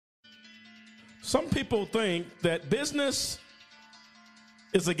Some people think that business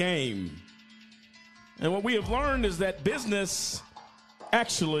is a game. And what we have learned is that business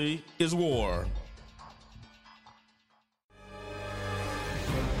actually is war.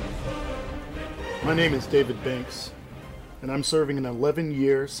 My name is David Banks, and I'm serving an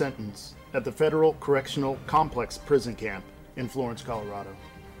 11-year sentence at the Federal Correctional Complex Prison Camp in Florence, Colorado.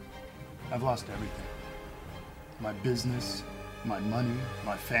 I've lost everything. My business, my money,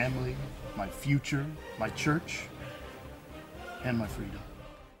 my family, my future, my church, and my freedom.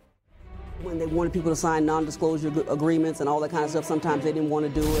 When they wanted people to sign non-disclosure agreements and all that kind of stuff, sometimes they didn't want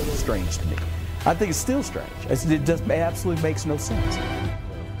to do it. It's strange to me. I think it's still strange. It just absolutely makes no sense.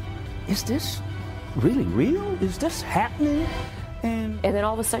 Is this really real? Is this happening? And then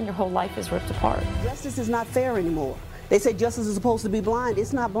all of a sudden your whole life is ripped apart. Justice is not fair anymore. They say justice is supposed to be blind.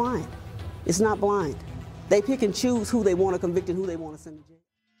 It's not blind. It's not blind. They pick and choose who they want to convict and who they want to send to jail.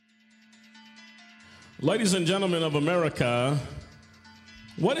 Ladies and gentlemen of America,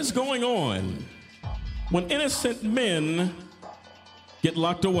 what is going on when innocent men get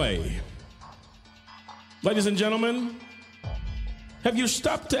locked away? Ladies and gentlemen, have you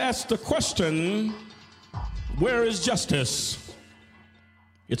stopped to ask the question, where is justice?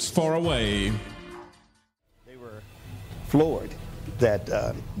 It's far away. They were floored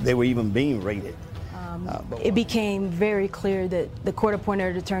that they were even being raided. It became very clear that the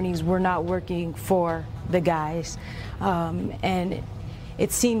court-appointed attorneys were not working for the guys. And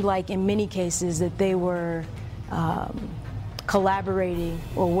it seemed like in many cases that they were collaborating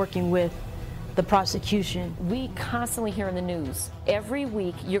or working with the prosecution. We constantly hear in the news, every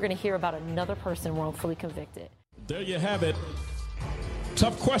week you're going to hear about another person wrongfully convicted. There you have it.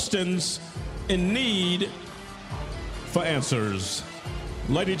 Tough questions in need for answers.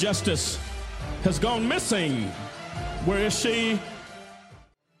 Lady Justice has gone missing. Where is she?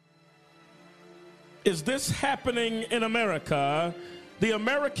 Is this happening in America? The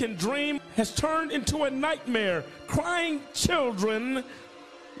American dream has turned into a nightmare. Crying children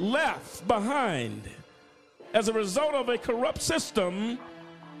left behind as a result of a corrupt system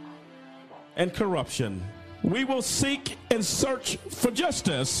and corruption. We will seek and search for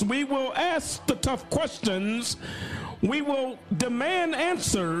justice. We will ask the tough questions. We will demand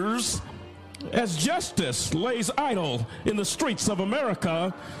answers as justice lays idle in the streets of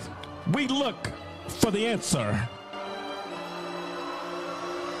America. We look for the answer.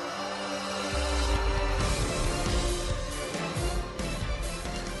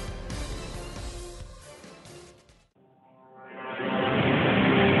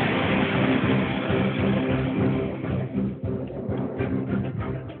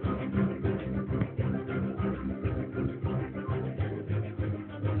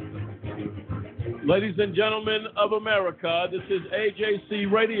 Ladies and gentlemen of America, this is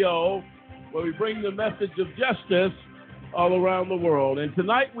AJC Radio, where we bring the message of justice all around the world. And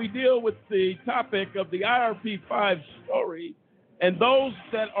tonight we deal with the topic of the IRP5 story and those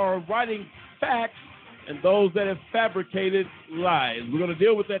that are writing facts and those that have fabricated lies. We're going to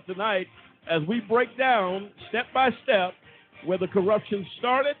deal with that tonight as we break down step by step where the corruption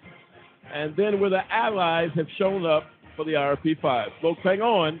started and then where the allies have shown up for the IRP5. Folks, hang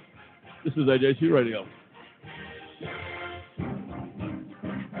on. This is AJC Radio.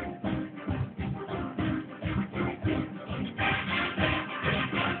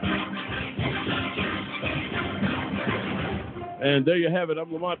 And there you have it.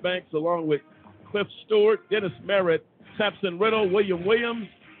 I'm Lamont Banks along with Cliff Stewart, Dennis Merritt, Sampson Riddle, William Williams,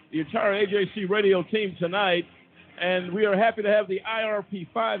 the entire AJC Radio team tonight. And we are happy to have the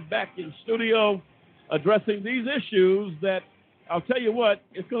IRP5 back in studio addressing these issues that I'll tell you what,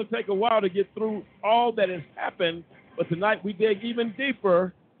 it's going to take a while to get through all that has happened, but tonight we dig even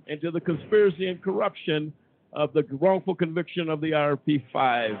deeper into the conspiracy and corruption of the wrongful conviction of the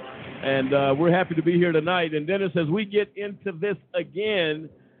IRP5. And we're happy to be here tonight. And Dennis, as we get into this again,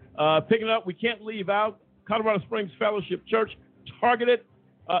 picking up, we can't leave out Colorado Springs Fellowship Church, targeted.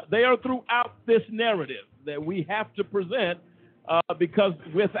 They are throughout this narrative that we have to present because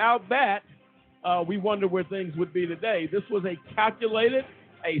without that, we wonder where things would be today. This was a calculated,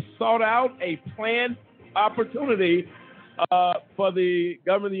 a sought out, a planned opportunity for the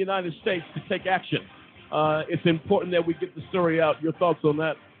government of the United States to take action. It's important that we get the story out. Your thoughts on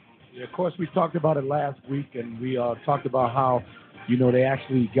that? Yeah, of course, we talked about it last week, and we talked about how, they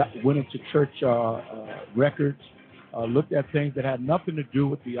actually went into church records, looked at things that had nothing to do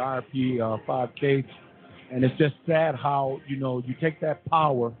with the IRP 5 case. And it's just sad how, you take that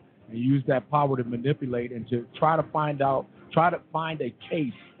power and use that power to manipulate and to try to find a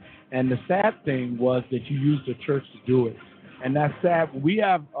case. And the sad thing was that you used the church to do it. And that's sad. We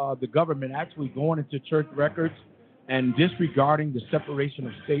have the government actually going into church records and disregarding the separation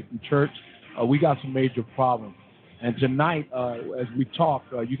of state and church. We got some major problems. And tonight, as we talk,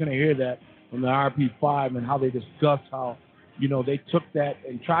 you're going to hear that from the IRP5 and how they discuss how, they took that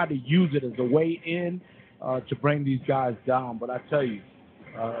and tried to use it as a way in to bring these guys down. But I tell you,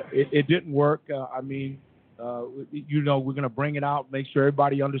 it didn't work. we're going to bring it out, make sure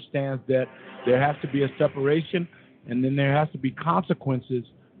everybody understands that there has to be a separation, and then there has to be consequences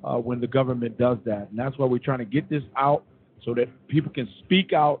when the government does that. And that's why we're trying to get this out so that people can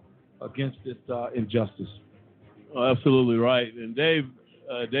speak out against this injustice. Oh, absolutely right. And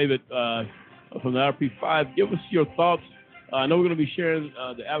David from the IRP5, give us your thoughts. I know we're going to be sharing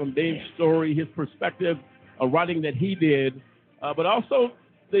the Adam Dames story, his perspective, a writing that he did, but also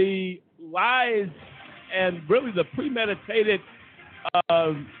the lies and really the premeditated,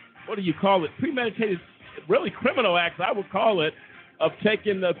 premeditated, really criminal acts, I would call it, of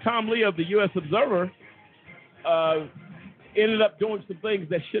taking Tom Lee of the U.S. Observer, ended up doing some things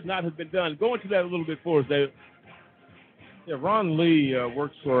that should not have been done. Go into that a little bit for us, David. Yeah, Ron Lee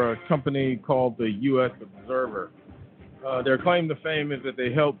works for a company called the U.S. Observer. Their claim to fame is that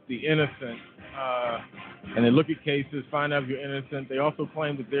they help the innocent, and they look at cases, find out if you're innocent. They also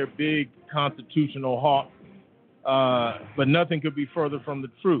claim that they're big constitutional hawks, but nothing could be further from the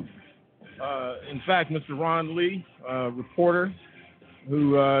truth. In fact, Mr. Ron Lee, a reporter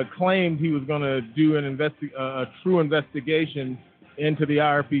who claimed he was going to do a true investigation into the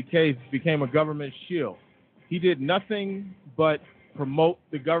IRP case, became a government shill. He did nothing but promote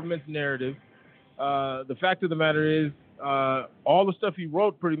the government's narrative. The fact of the matter is, all the stuff he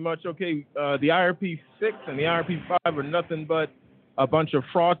wrote pretty much, the IRP6 and the IRP5 are nothing but a bunch of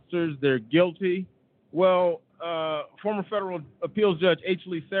fraudsters. They're guilty. Well, former federal appeals judge H.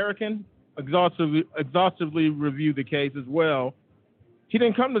 Lee Sarakin exhaustively reviewed the case as well. He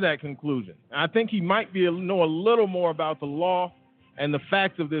didn't come to that conclusion. I think he might know a little more about the law and the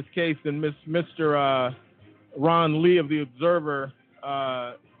facts of this case than Mr. Ron Lee of the Observer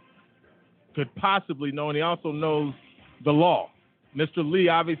could possibly know, and he also knows the law. Mr. Lee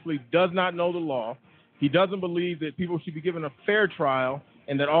obviously does not know the law. He doesn't believe that people should be given a fair trial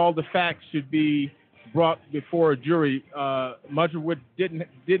and that all the facts should be brought before a jury, much of which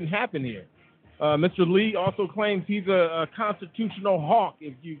didn't happen here. Mr. Lee also claims he's a constitutional hawk.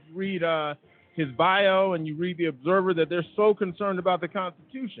 If you read his bio and you read the Observer, that they're so concerned about the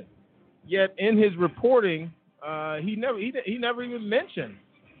Constitution. Yet in his reporting, he never even mentioned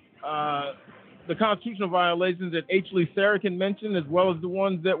the constitutional violations that H. Lee Sarakin mentioned, as well as the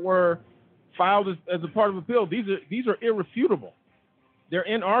ones that were filed as a part of appeal. These are irrefutable. They're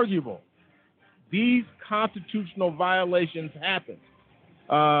inarguable. These constitutional violations happen.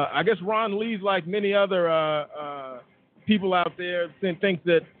 I guess Ron Lee's like many other people out there thinks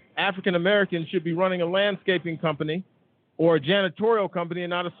that African Americans should be running a landscaping company or a janitorial company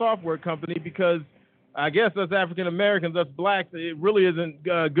and not a software company, because I guess us African Americans, us blacks, it really isn't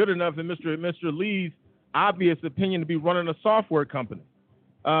good enough in Mr. Lee's obvious opinion to be running a software company.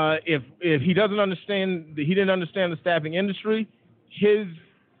 If he doesn't understand, he didn't understand the staffing industry. His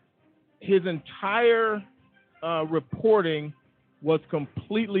entire reporting was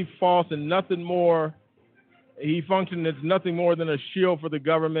completely false and nothing more. He functioned as nothing more than a shield for the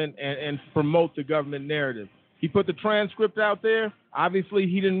government and promote the government narrative. He put the transcript out there. Obviously,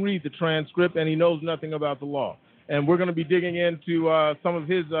 he didn't read the transcript, and he knows nothing about the law. And we're going to be digging into some of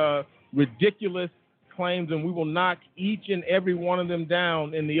his ridiculous claims, and we will knock each and every one of them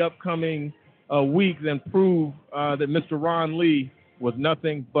down in the upcoming weeks and prove that Mr. Ron Lee was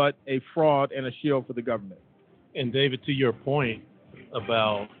nothing but a fraud and a shield for the government. And David, to your point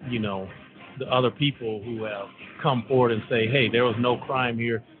about, the other people who have come forward and say, hey, there was no crime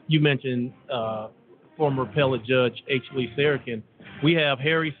here. You mentioned former appellate judge H. Lee Sarakin. We have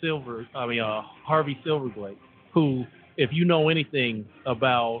Harvey Silverglate, who, if you know anything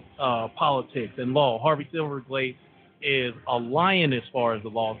about politics and law, Harvey Silverglate is a lion as far as the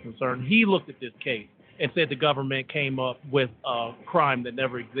law is concerned. He looked at this case and said the government came up with a crime that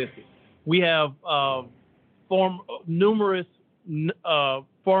never existed. We have numerous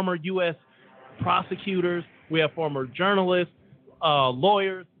former U.S. prosecutors. We have former journalists,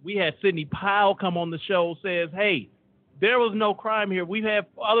 lawyers. We had Sidney Powell come on the show, says, hey, there was no crime here. We've had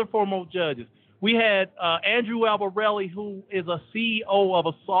other former judges. We had Andrew Albarelli, who is a CEO of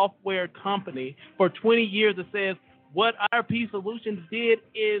a software company for 20 years, that says what IRP Solutions did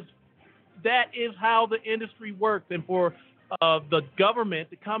is how the industry works. And for the government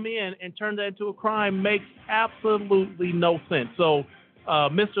to come in and turn that into a crime makes absolutely no sense. So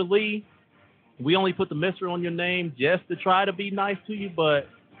Mr. Lee, We only put the Mr. on your name just to try to be nice to you, but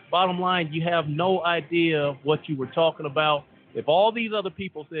bottom line, you have no idea what you were talking about. If all these other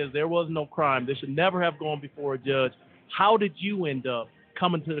people says there was no crime, this should never have gone before a judge, how did you end up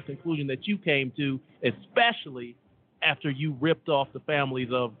coming to the conclusion that you came to, especially after you ripped off the families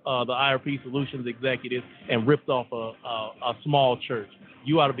of the IRP Solutions executives and ripped off a small church?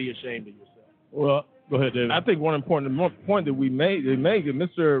 You ought to be ashamed of yourself. Well, go ahead, David. I think one important point that they made that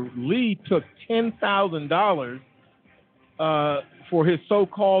Mr. Lee took $10,000 for his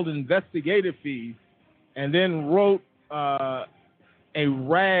so-called investigative fees, and then wrote a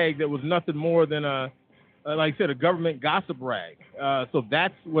rag that was nothing more than like I said, a government gossip rag. So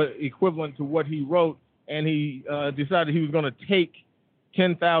that's what equivalent to what he wrote, and he decided he was going to take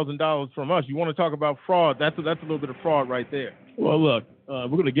 $10,000 from us. You want to talk about fraud? That's a little bit of fraud right there. Well, look, we're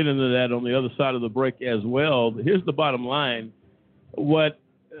going to get into that on the other side of the break as well. Here's the bottom line. What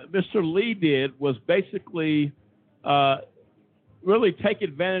Mr. Lee did was basically really take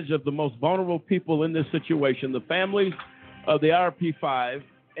advantage of the most vulnerable people in this situation, the families of the IRP5,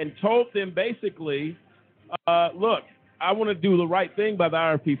 and told them basically, look, I want to do the right thing by the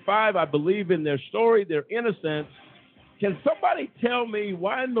IRP5. I believe in their story, their innocence. Can somebody tell me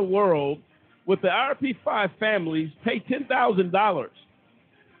why in the world would the IRP5 families pay $10,000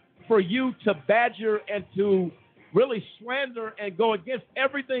 for you to badger and to really slander and go against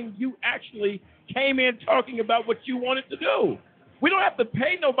everything you actually came in talking about what you wanted to do? We don't have to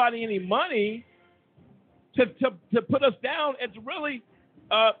pay nobody any money to put us down and to really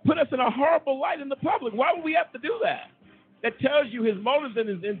put us in a horrible light in the public. Why would we have to do that? That tells you his motives and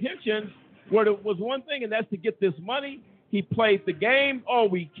his intentions was one thing, and that's to get this money. He played the game. Oh,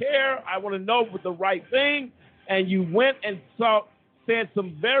 we care. I want to know what the right thing. And you went and said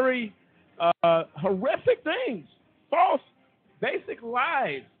some very horrific things, false, basic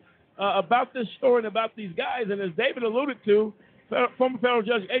lies about this story and about these guys. And as David alluded to, former federal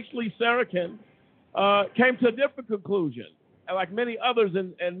judge H. Lee Sarakin came to a different conclusion. And like many others,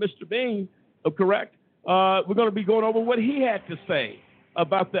 and Mr. Bean, correct, we're going to be going over what he had to say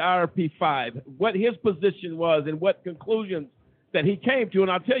about the IRP5, what his position was, and what conclusions that he came to.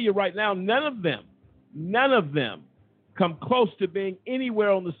 And I'll tell you right now, none of them come close to being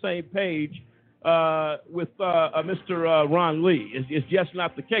anywhere on the same page with Mr. Ron Lee. It's just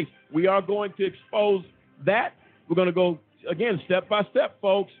not the case. We are going to expose that. We're going to go, again, step by step,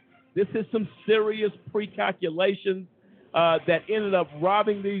 folks. This is some serious pre-calculation that ended up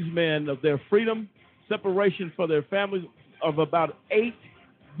robbing these men of their freedom, separation for their families of about 8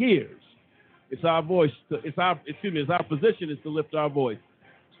 years. It's our voice. It's our position is to lift our voice.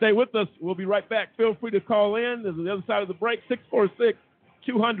 Stay with us. We'll be right back. Feel free to call in. There's the other side of the break.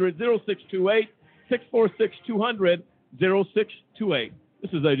 646-200-0628. 646-200-0628.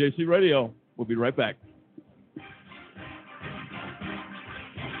 This is AJC Radio. We'll be right back.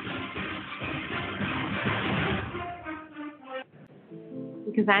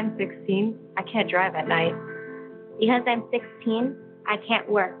 Because I'm 16, I can't drive at night. Because I'm 16, I can't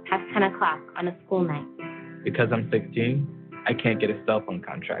work past 10 o'clock on a school night. Because I'm 16, I can't get a cell phone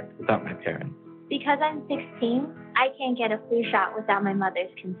contract without my parents. Because I'm 16, I can't get a flu shot without my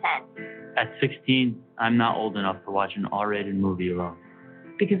mother's consent. At 16, I'm not old enough to watch an R-rated movie alone.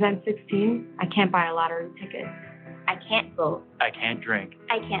 Because I'm 16, I can't buy a lottery ticket. I can't vote. I can't drink.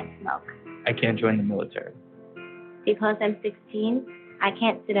 I can't smoke. I can't join the military. Because I'm 16, I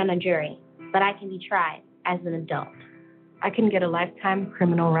can't sit on a jury, but I can be tried as an adult. I can get a lifetime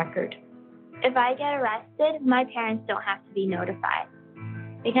criminal record. If I get arrested, my parents don't have to be notified.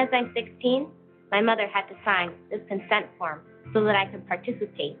 Because I'm 16, my mother had to sign this consent form so that I could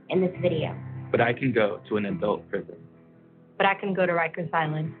participate in this video. But I can go to an adult prison. But I can go to Rikers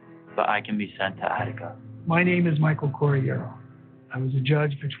Island. But I can be sent to Attica. My name is Michael Corriero. I was a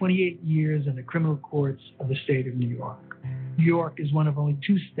judge for 28 years in the criminal courts of the state of New York. New York is one of only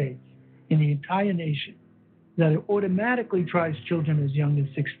 2 states in the entire nation that automatically tries children as young as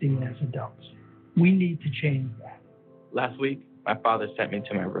 16 as adults. We need to change that. Last week, my father sent me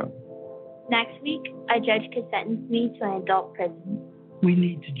to my room. Next week, a judge could sentence me to an adult prison. We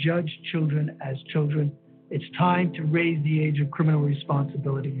need to judge children as children. It's time to raise the age of criminal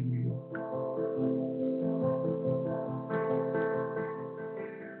responsibility in New York.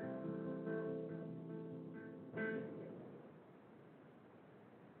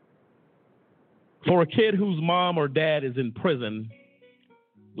 For a kid whose mom or dad is in prison,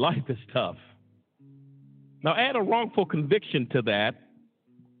 life is tough. Now add a wrongful conviction to that,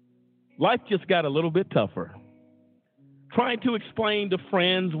 life just got a little bit tougher. Trying to explain to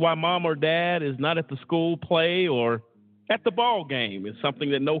friends why mom or dad is not at the school play or at the ball game is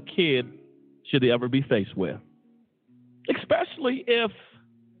something that no kid should they ever be faced with, especially if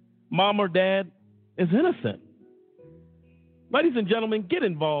mom or dad is innocent. Ladies and gentlemen, get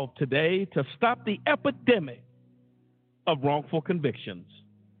involved today to stop the epidemic of wrongful convictions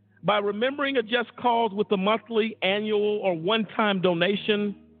by remembering a just cause with a monthly, annual, or one-time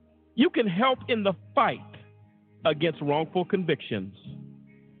donation. You can help in the fight against wrongful convictions.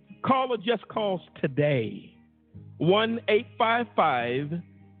 Call a just cause today.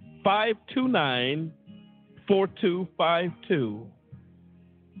 1-855-529-4252.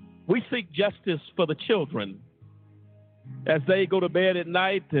 We seek justice for the children as they go to bed at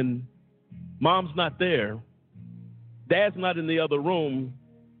night and mom's not there, dad's not in the other room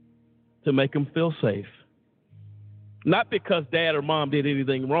to make them feel safe. Not because dad or mom did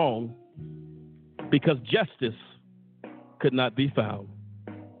anything wrong, because justice could not be found.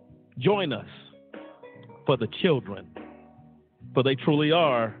 Join us for the children, for they truly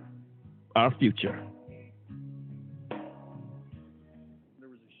are our future.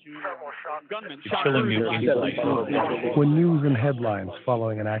 When news and headlines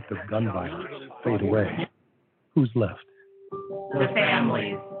following an act of gun violence fade away, who's left? The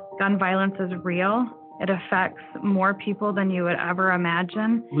families. Gun violence is real. It affects more people than you would ever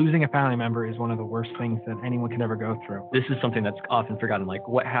imagine. Losing a family member is one of the worst things that anyone can ever go through. This is something that's often forgotten, like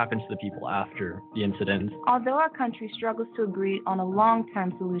what happens to the people after the incident. Although our country struggles to agree on a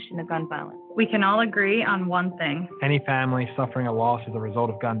long-term solution to gun violence, we can all agree on one thing. Any family suffering a loss as a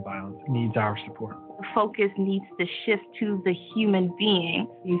result of gun violence needs our support. The focus needs to shift to the human being.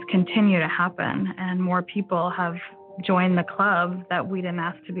 These continue to happen, and more people have joined the club that we didn't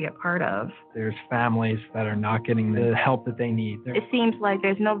ask to be a part of. There's families that are not getting the help that they need. It seems like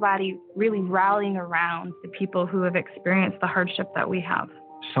there's nobody really rallying around the people who have experienced the hardship that we have.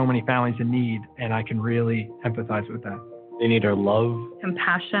 So many families in need, and I can really empathize with that. They need our love,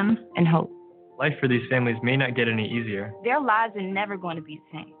 compassion, and hope. Life for these families may not get any easier. Their lives are never going to be the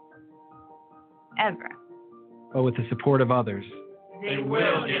same. Ever. But with the support of others, they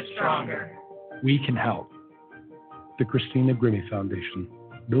will get stronger. We can help. The Christina Grimmie Foundation,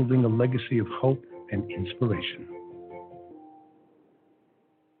 building a legacy of hope and inspiration.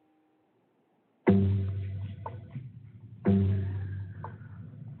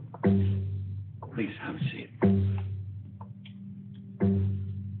 Please have a seat.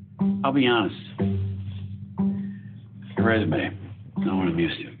 I'll be honest. Your resume, no one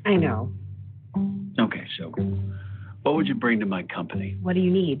amused you. I know. Okay, so what would you bring to my company? What do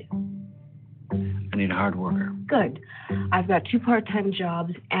you need? I need a hard worker. Good. I've got 2 part-time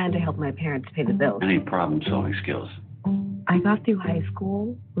jobs and I help my parents pay the bills. I need problem-solving skills. I got through high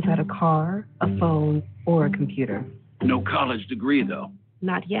school without a car, a phone, or a computer. No college degree, though.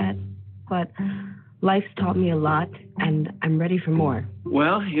 Not yet, but life's taught me a lot, and I'm ready for more.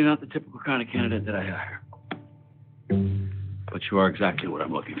 Well, you're not the typical kind of candidate that I hire. But you are exactly what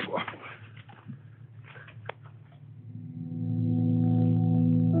I'm looking for.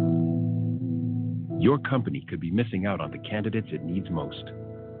 Your company could be missing out on the candidates it needs most.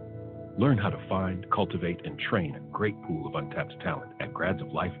 Learn how to find, cultivate, and train a great pool of untapped talent at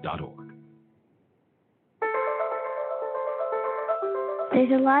gradsoflife.org.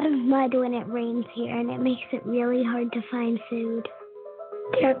 There's a lot of mud when it rains here, and it makes it really hard to find food.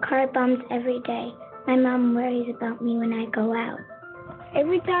 There are car bombs every day. My mom worries about me when I go out.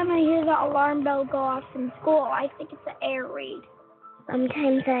 Every time I hear the alarm bell go off in school, I think it's an air raid.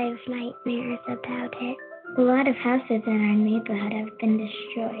 Sometimes I have nightmares about it. A lot of houses in our neighborhood have been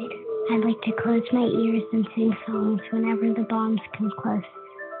destroyed. I like to close my ears and sing songs whenever the bombs come close.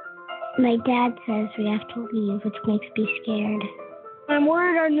 My dad says we have to leave, which makes me scared. I'm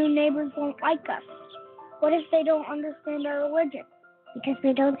worried our new neighbors won't like us. What if they don't understand our religion? Because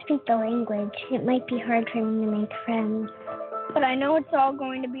we don't speak the language, it might be hard for me to make friends. But I know it's all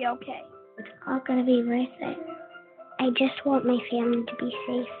going to be okay. It's all going to be worth it. I just want my family to be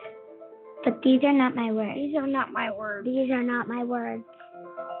safe. But these are not my words. These are not my words. These are not my words.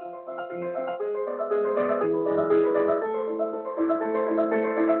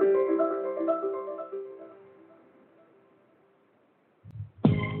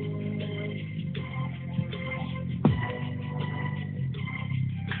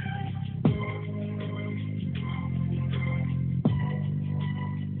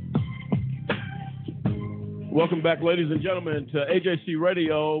 Welcome back, ladies and gentlemen, to AJC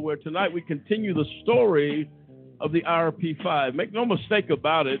Radio, where tonight we continue the story of the IRP5. Make no mistake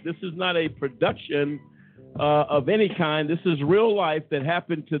about it, this is not a production of any kind. This is real life that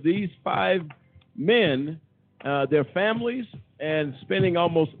happened to these 5 men, their families, and spending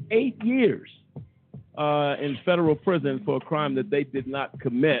almost 8 years in federal prison for a crime that they did not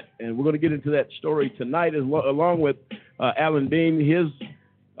commit. And we're going to get into that story tonight, along with Alan Bean. His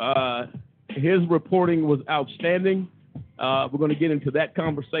reporting was outstanding. We're going to get into that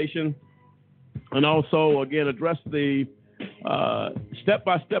conversation, and also, again, address the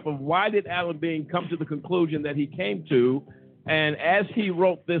step-by-step of why did Alan Bean come to the conclusion that he came to. And as he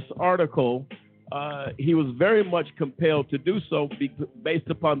wrote this article, he was very much compelled to do so based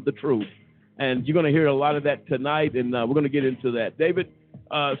upon the truth. And you're going to hear a lot of that tonight, and we're going to get into that. David,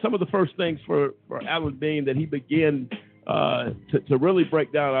 some of the first things for Alan Bean that he began to really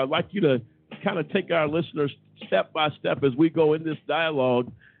break down, I'd like you to kind of take our listeners step by step as we go in this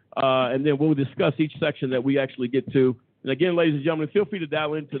dialogue, and then we'll discuss each section that we actually get to. And again, ladies and gentlemen, feel free to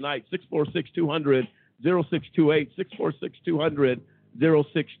dial in tonight, 646-200-0628,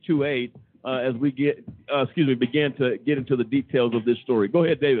 646-200-0628, as we begin to get into the details of this story. Go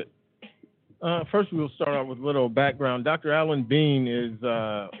ahead, David. First, we'll start out with a little background. Dr. Alan Bean is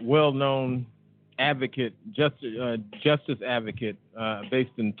a well-known advocate, justice advocate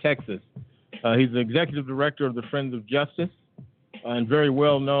based in Texas. He's the executive director of the Friends of Justice and very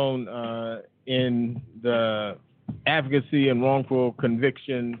well-known in the advocacy and wrongful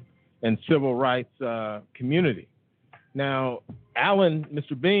conviction and civil rights community. Now,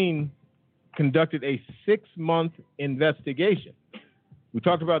 Mr. Bean conducted a 6-month investigation. We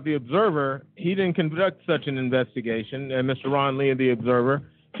talked about the Observer. He didn't conduct such an investigation. And Mr. Ron Lee of the Observer,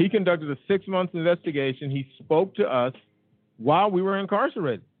 he conducted a 6-month investigation. He spoke to us while we were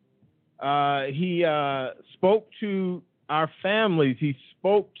incarcerated. He spoke to our families. He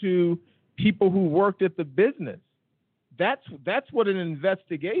spoke to people who worked at the business. That's what an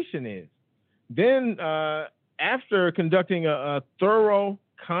investigation is. Then, after conducting a thorough,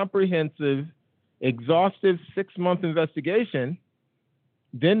 comprehensive, exhaustive 6-month investigation,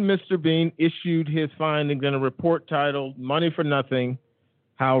 then Mr. Bean issued his findings in a report titled "Money for Nothing: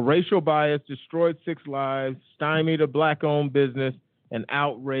 How Racial Bias Destroyed 6 Lives, Stymied a Black-Owned Business, and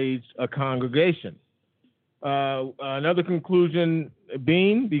Outraged a Congregation." Another conclusion,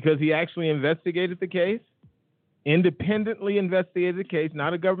 Bean, because he actually investigated the case, independently investigated the case,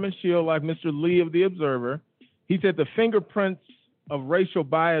 not a government shield like Mr. Lee of the Observer. He said the fingerprints of racial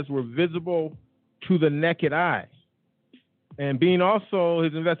bias were visible to the naked eye. And Bean also,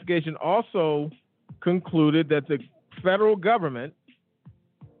 his investigation also concluded that the federal government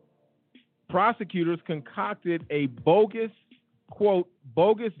prosecutors concocted a bogus, quote,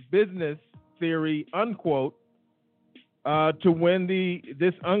 bogus business theory, unquote, to win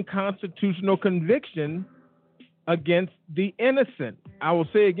this unconstitutional conviction against the innocent. I will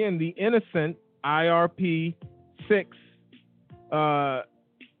say again, the innocent IRP5.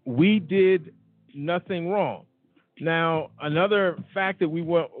 We did nothing wrong. Now, another fact that we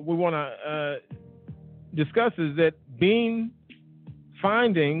want to discuss is that Bean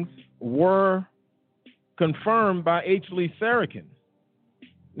findings were confirmed by H. Lee Sarakin.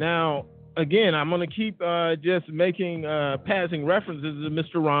 Now, again, I'm going to keep just making passing references to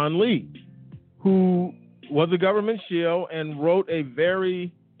Mr. Ron Lee, who was a government shill and wrote a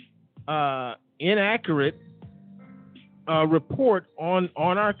very inaccurate report on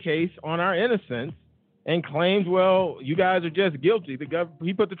our case, on our innocence, and claimed, well, you guys are just guilty.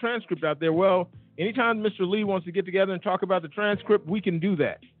 He put the transcript out there. Well, anytime Mr. Lee wants to get together and talk about the transcript, we can do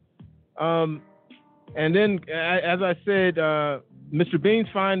that. And then, as I said, Mr. Bean's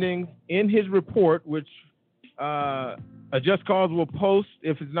findings in his report, which A Just Cause will post,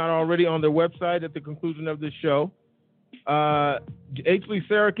 if it's not already, on their website at the conclusion of this show. H. Lee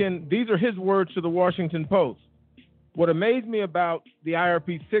Sarakin, these are his words to the Washington Post. What amazed me about the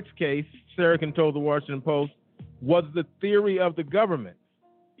IRP6 case, Sarakin told the Washington Post, was the theory of the government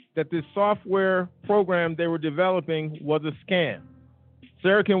that this software program they were developing was a scam.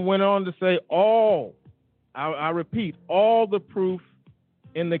 Sarakin went on to say I repeat, all the proof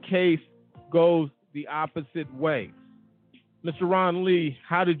in the case goes the opposite way. Mr. Ron Lee,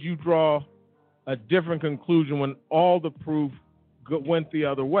 how did you draw a different conclusion when all the proof went the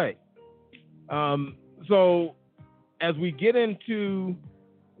other way? So as we get into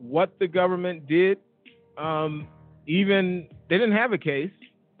what the government did, even they didn't have a case.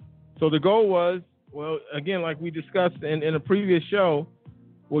 So the goal was, well, again, like we discussed in a previous show,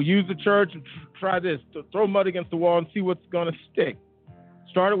 we'll use the church and try this, to throw mud against the wall and see what's going to stick.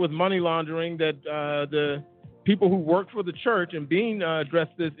 Started with money laundering, that the people who worked for the church, and Bean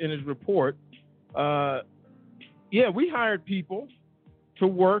addressed this in his report. We hired people to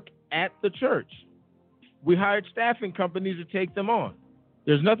work at the church. We hired staffing companies to take them on.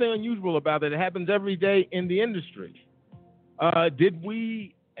 There's nothing unusual about it. It happens every day in the industry. Did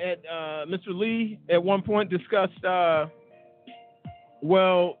we Mr. Lee at one point discussed,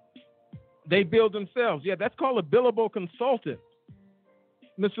 they build themselves. Yeah, that's called a billable consultant.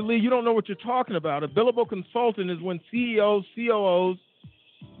 Mr. Lee, you don't know what you're talking about. A billable consultant is when CEOs, COOs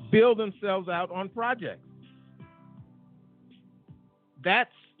build themselves out on projects. That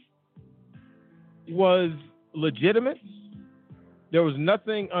was legitimate. There was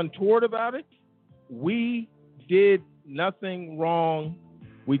nothing untoward about it. We did nothing wrong.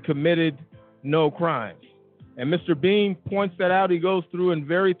 We committed no crime. And Mr. Bean points that out. He goes through in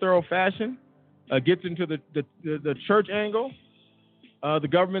very thorough fashion, gets into the church angle, the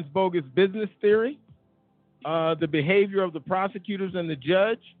government's bogus business theory, the behavior of the prosecutors and the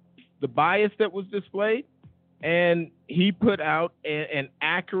judge, the bias that was displayed, and he put out an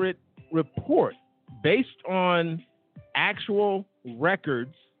accurate report based on actual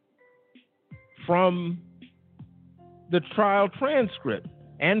records from the trial transcript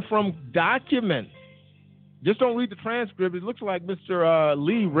and from documents. Just don't read the transcript. It looks like Mr.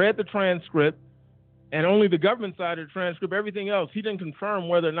 Lee read the transcript and only the government side of the transcript. Everything else, he didn't confirm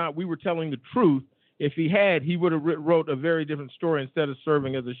whether or not we were telling the truth. If he had, he would have wrote a very different story instead of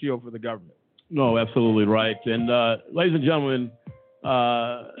serving as a shield for the government. No, absolutely right. And ladies and gentlemen,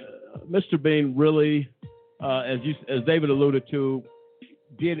 Mr. Bean really, as David alluded to,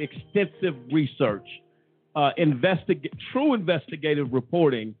 did extensive research, true investigative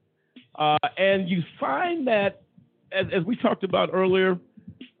reporting, and you find that, as we talked about earlier,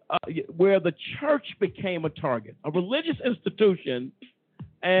 where the church became a target, a religious institution.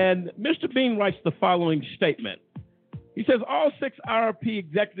 And Mr. Bean writes the following statement. He says, all 6 IRP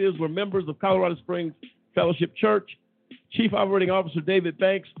executives were members of Colorado Springs Fellowship Church. Chief Operating Officer David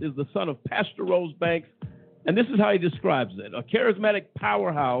Banks is the son of Pastor Rose Banks. And this is how he describes it. A charismatic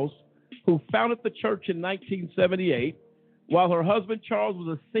powerhouse who founded the church in 1978, while her husband Charles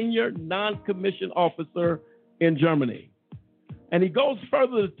was a senior non-commissioned officer in Germany. And he goes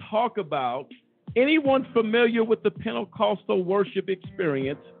further to talk about anyone familiar with the Pentecostal worship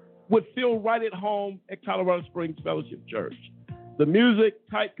experience would feel right at home at Colorado Springs Fellowship Church. The music,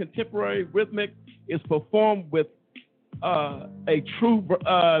 tight contemporary rhythmic, is performed with a true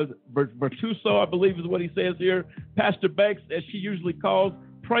virtuoso, I believe is what he says here. Pastor Banks, as she usually calls,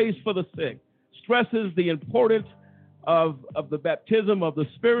 prays for the sick, stresses the importance of the baptism of the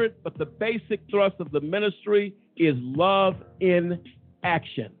Spirit, but the basic thrust of the ministry is love in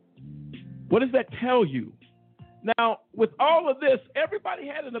action. What does that tell you? Now, with all of this, everybody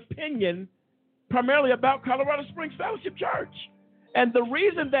had an opinion primarily about Colorado Springs Fellowship Church. And the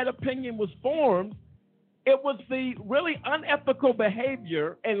reason that opinion was formed, it was the really unethical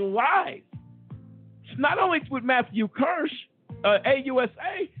behavior and lies, not only with Matthew Kirsch,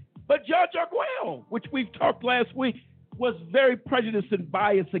 AUSA, but Judge Arguello, which we've talked last week, was very prejudiced and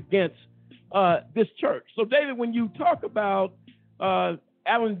biased against this church. So, David, when you talk about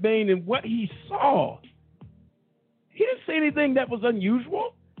Alan Bean and what he saw, he didn't see anything that was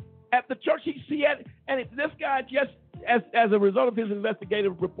unusual at the church. This guy, just as a result of his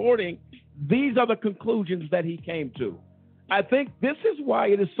investigative reporting, these are the conclusions that he came to. I think this is why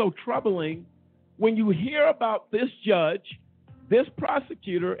it is so troubling when you hear about this judge, this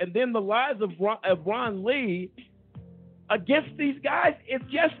prosecutor, and then the lies of Ron Lee against these guys.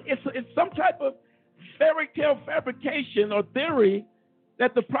 It's some type of fairy tale fabrication or theory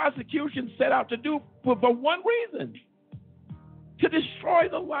that the prosecution set out to do for one reason: to destroy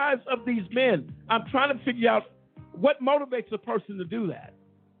the lives of these men. I'm trying to figure out what motivates a person to do that.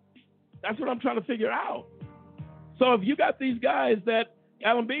 That's what I'm trying to figure out. So if you got these guys that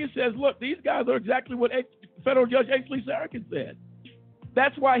Alan Bean says, look, these guys are exactly what Federal Judge Ashley Sarkin said.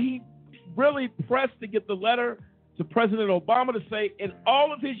 That's why he really pressed to get the letter to President Obama to say in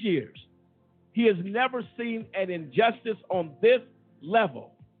all of his years, he has never seen an injustice on this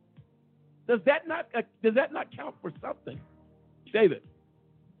level. Does that not count for something, David?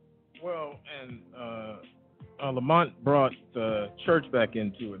 Well, and Lamont brought the church back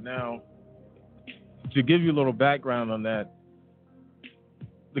into it. Now, to give you a little background on that,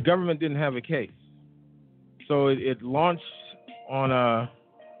 the government didn't have a case. So it launched on a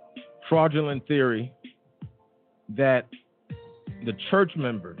fraudulent theory that the church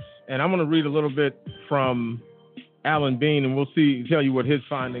members, and I'm going to read a little bit from Alan Bean, and we'll tell you what his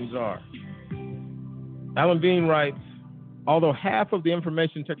findings are. Alan Bean writes, although half of the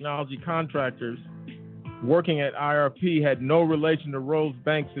information technology contractors working at IRP had no relation to Rose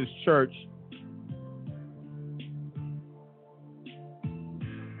Banks' church,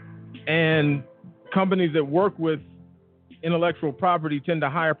 and companies that work with intellectual property tend to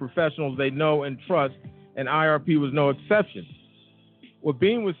hire professionals they know and trust, and IRP was no exception. what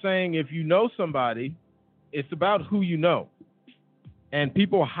Bean was saying, if you know somebody, it's about who you know. And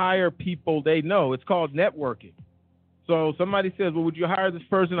people hire people they know. It's called networking. So somebody says, well, would you hire this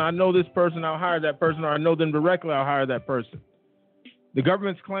person? I know this person, I'll hire that person, or I know them directly, I'll hire that person. The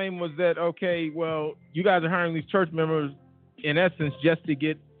government's claim was that, okay, well, you guys are hiring these church members, in essence, just to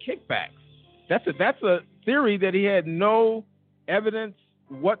get kickbacks. That's a theory that he had no evidence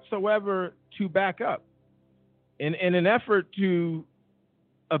whatsoever to back up. In an effort to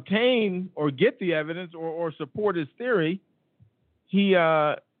obtain or get the evidence or support his theory, he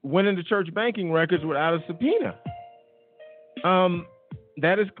went into church banking records without a subpoena.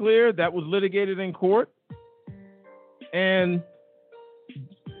 That is clear. That was litigated in court. And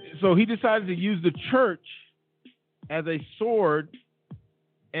so he decided to use the church as a sword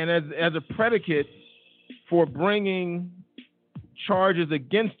and as a predicate for bringing charges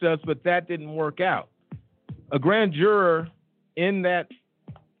against us, but that didn't work out. A grand juror in that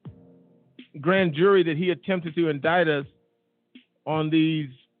grand jury that he attempted to indict us on these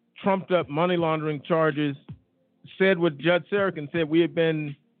trumped up money laundering charges said what Judge Sarakin said: we had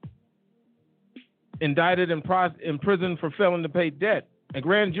been indicted and imprisoned for failing to pay debt. A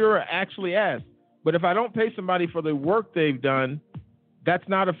grand juror actually asked, but if I don't pay somebody for the work they've done, that's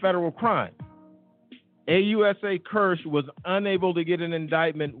not a federal crime. AUSA Kirsch was unable to get an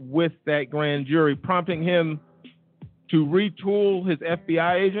indictment with that grand jury, prompting him to retool his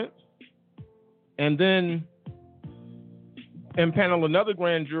FBI agents and then impanel another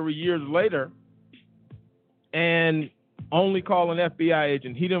grand jury years later and only call an FBI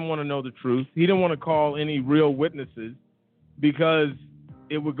agent. He didn't want to know the truth. He didn't want to call any real witnesses because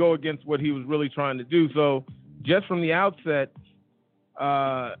it would go against what he was really trying to do. So just from the outset,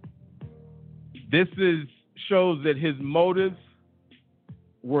 this shows that his motives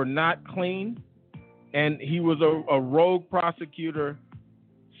were not clean, and he was a rogue prosecutor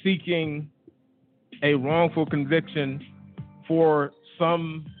seeking a wrongful conviction for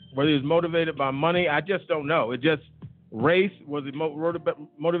some, whether he was motivated by money, I just don't know. It just race, was it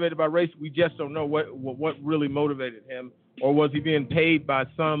motivated by race? We just don't know what really motivated him, or was he being paid by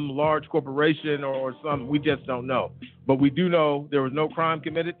some large corporation or some, we just don't know. But we do know there was no crime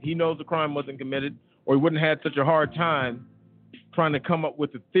committed. He knows the crime wasn't committed, or he wouldn't have had such a hard time trying to come up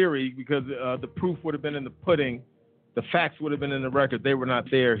with a theory, because the proof would have been in the pudding. The facts would have been in the record. They were not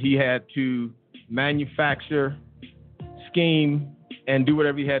there. He had to manufacture, scheme, and do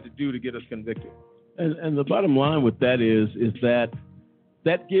whatever he had to do to get us convicted. And the bottom line with that is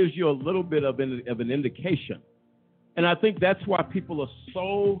that gives you a little bit of an indication. And I think that's why people are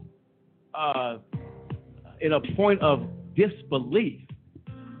so in a point of disbelief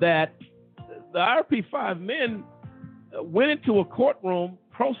that the IRP5 men went into a courtroom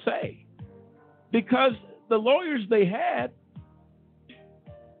pro se, because the lawyers they had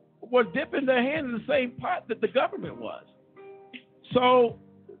were dipping their hand in the same pot that the government was. So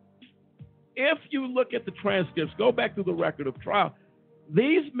if you look at the transcripts, go back to the record of trial,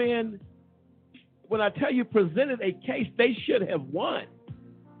 these men, when I tell you presented a case, they should have won.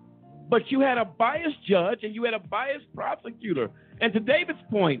 But you had a biased judge and you had a biased prosecutor. And to David's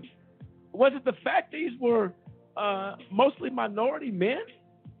point, was it the fact these were mostly minority men?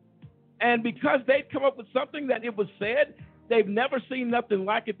 And because they'd come up with something that it was said, they've never seen nothing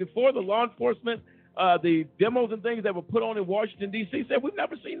like it before. The law enforcement, the demos and things that were put on in Washington, D.C. said, we've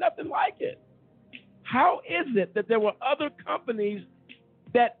never seen nothing like it. How is it that there were other companies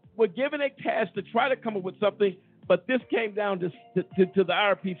that were given a task to try to come up with something, but this came down to the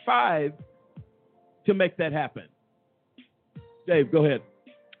IRP5 to make that happen? Dave, go ahead.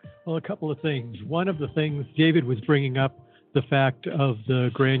 Well, a couple of things. One of the things David was bringing up, the fact of the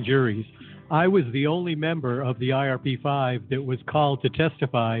grand juries. I was the only member of the IRP5 that was called to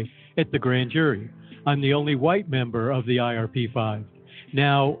testify at the grand jury. I'm the only white member of the IRP5.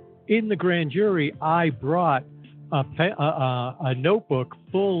 Now, in the grand jury, I brought a notebook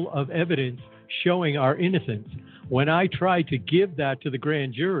full of evidence showing our innocence. When I tried to give that to the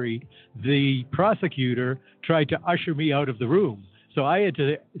grand jury, the prosecutor tried to usher me out of the room. So I had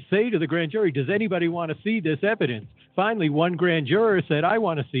to say to the grand jury, does anybody want to see this evidence? Finally, one grand juror said, I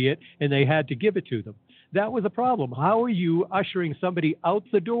want to see it, and they had to give it to them. That was a problem. How are you ushering somebody out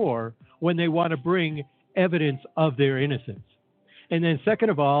the door when they want to bring evidence of their innocence? And then second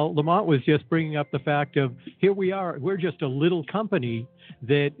of all, Lamont was just bringing up the fact of, here we are, we're just a little company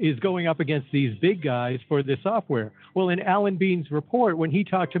that is going up against these big guys for the software. Well, in Alan Bean's report, when he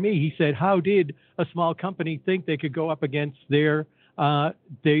talked to me, he said, how did a small company think they could go up against these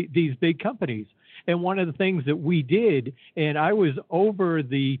big companies? And one of the things that we did, and I was over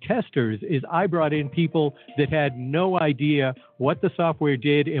the testers, is I brought in people that had no idea what the software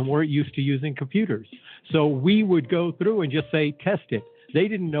did and weren't used to using computers. So we would go through and just say, test it. They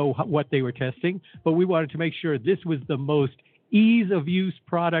didn't know what they were testing, but we wanted to make sure this was the most ease of use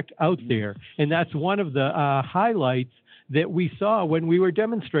product out there. And that's one of the highlights that we saw when we were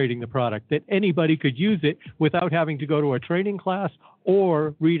demonstrating the product, that anybody could use it without having to go to a training class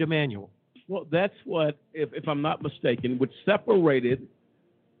or read a manual. Well, that's what, if I'm not mistaken, what separated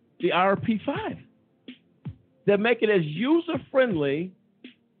the IRP5. They make it as user-friendly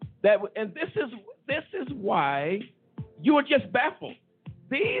and this is why you are just baffled.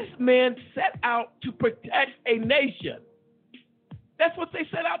 These men set out to protect a nation. That's what they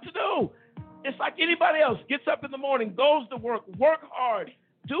set out to do. It's like anybody else gets up in the morning, goes to work hard,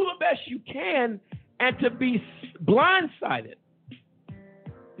 do the best you can, and to be blindsided.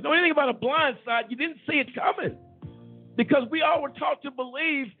 You know anything about a blindside? You didn't see it coming because we all were taught to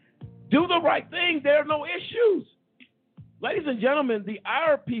believe, do the right thing, there are no issues. Ladies and gentlemen, the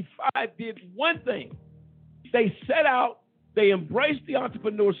IRP5 did one thing. They set out, they embraced the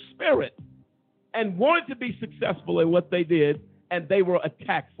entrepreneur spirit and wanted to be successful in what they did, and they were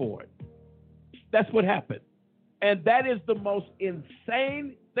attacked for it. That's what happened. And that is the most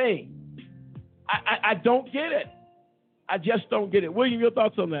insane thing. I don't get it. I just don't get it. William, your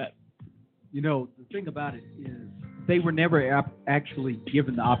thoughts on that? You know, the thing about it is they were never actually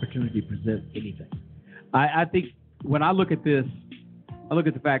given the opportunity to present anything. I think when I look at this, I look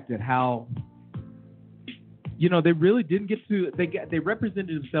at the fact that how, you know, they really didn't get to, they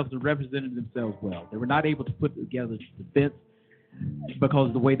represented themselves and represented themselves well. They were not able to put together defense because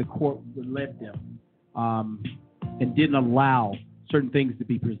of the way the court led them and didn't allow certain things to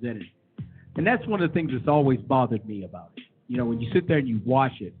be presented. And that's one of the things that's always bothered me about it. You know, when you sit there and you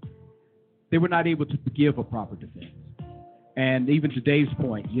watch it, they were not able to give a proper defense. And even to Dave's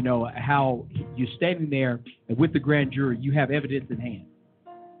point, you know, how you're standing there and with the grand jury, you have evidence in hand.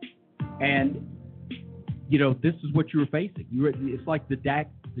 And, you know, this is what you were facing. It's like the deck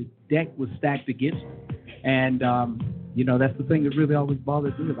was stacked against you. And, you know, that's the thing that really always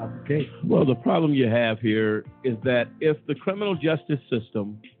bothers me about the case. Well, the problem you have here is that if the criminal justice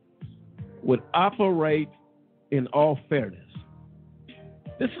system would operate in all fairness,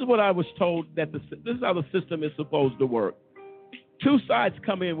 this is what I was told, that this is how the system is supposed to work. Two sides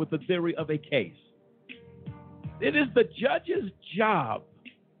come in with a theory of a case. It is the judge's job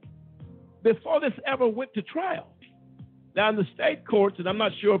before this ever went to trial. Now, in the state courts, and I'm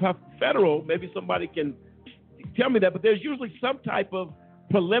not sure of how federal, maybe somebody can tell me that, but there's usually some type of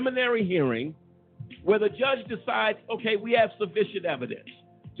preliminary hearing where the judge decides, okay, we have sufficient evidence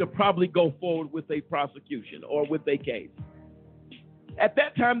to probably go forward with a prosecution or with a case. At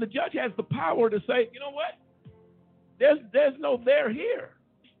that time, the judge has the power to say, you know what? There's no there here.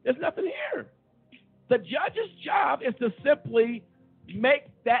 There's nothing here. The judge's job is to simply make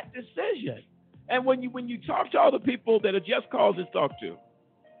that decision. And when you talk to all the people that a just cause is talked to,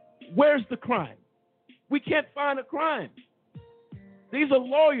 where's the crime? We can't find a crime. These are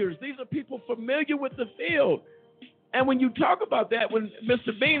lawyers. These are people familiar with the field. And when you talk about that, when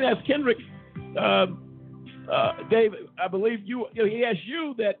Mr. Bean asked Kendrick, Dave, I believe he asked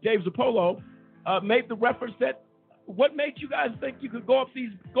you that Dave Zappolo made the reference that what made you guys think you could go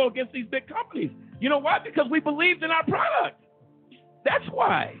against these big companies? You know why? Because we believed in our product. That's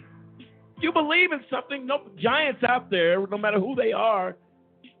why. You believe in something, no giants out there, no matter who they are,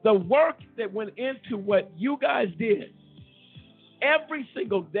 the work that went into what you guys did, every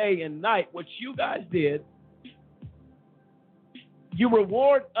single day and night, what you guys did, you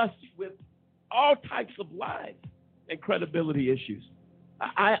reward us with all types of lives and credibility issues.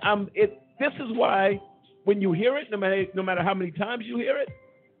 This is why when you hear it, no matter how many times you hear it,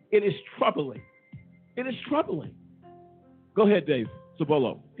 it is troubling. It is troubling. Go ahead, Dave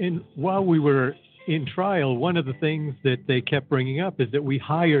Zappolo. And while we were in trial, one of the things that they kept bringing up is that we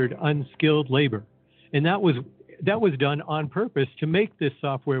hired unskilled labor. And that was done on purpose to make this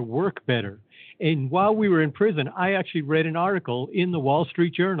software work better. And while we were in prison, I actually read an article in the Wall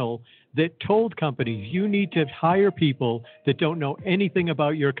Street Journal that told companies, you need to hire people that don't know anything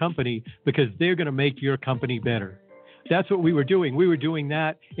about your company because they're going to make your company better. That's what we were doing. We were doing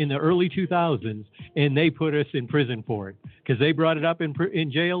that in the early 2000s, and they put us in prison for it because they brought it up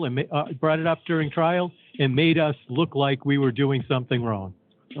in jail and brought it up during trial and made us look like we were doing something wrong.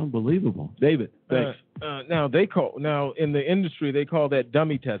 Unbelievable. David, thanks. Now in the industry, they call that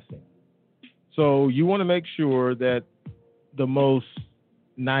dummy testing. So you want to make sure that the most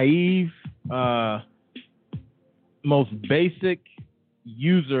naive, most basic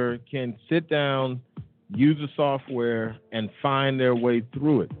user can sit down, use the software, and find their way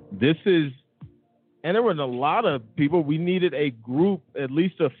through it. And there were a lot of people. We needed a group, at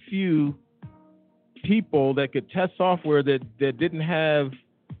least a few people that could test software that didn't have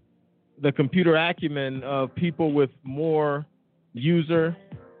the computer acumen of people with more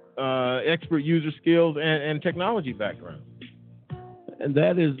expert user skills and technology background. And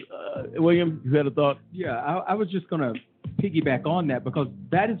that is, William, you had a thought? Yeah, I was just going to piggyback on that, because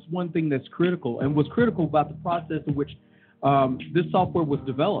that is one thing that's critical, and was critical about the process in which this software was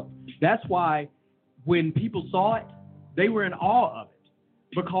developed. That's why when people saw it, they were in awe of it,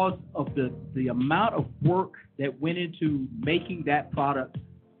 because of the amount of work that went into making that product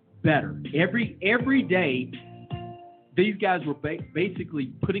better. Every day, these guys were basically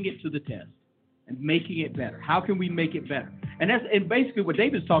putting it to the test and making it better. How can we make it better? And basically what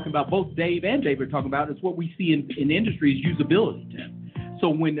David's talking about, both Dave and David are talking about, is what we see in the industry is usability tests. So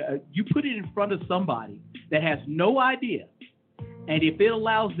when you put it in front of somebody that has no idea, and if it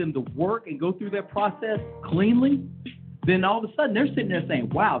allows them to work and go through that process cleanly, then all of a sudden they're sitting there saying,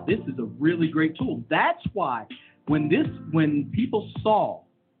 wow, this is a really great tool. That's why when people saw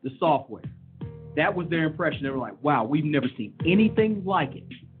the software, that was their impression. They were like, wow, we've never seen anything like it.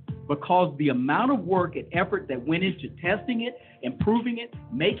 Because the amount of work and effort that went into testing it, improving it,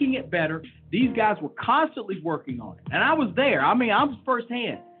 making it better, these guys were constantly working on it. And I was there. I was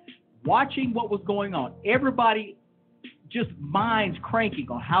firsthand watching what was going on. Everybody just minds cranking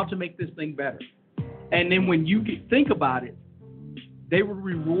on how to make this thing better. And then when you think about it, they were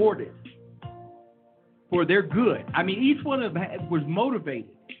rewarded for their good. Each one of them was motivated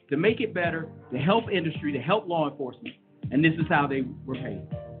to make it better, to help industry, to help law enforcement. And this is how they were paid.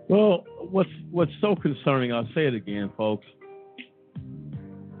 Well, what's so concerning, I'll say it again, folks.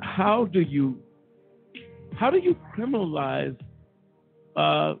 How do you criminalize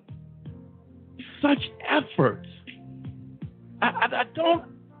such efforts? I don't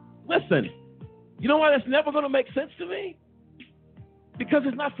listen. You know why that's never going to make sense to me? Because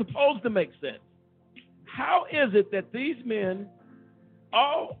it's not supposed to make sense. How is it that these men,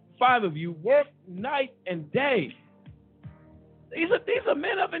 all 5 of you, work night and day? These are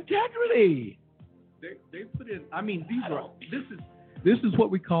men of integrity. They put in. This is what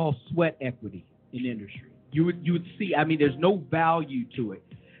we call sweat equity in industry. You would see. There's no value to it.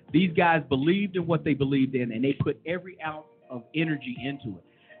 These guys believed in what they believed in, and they put every ounce of energy into it.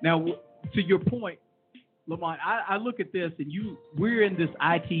 Now, to your point, Lamont, I look at this, and we're in this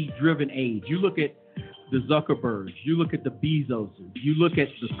IT-driven age. You look at the Zuckerbergs, you look at the Bezoses, you look at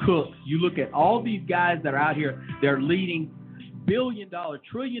the Cooks, you look at all these guys that are out here. They're leading billion-dollar,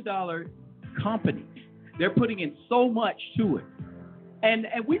 trillion-dollar companies. They're putting in so much to it. And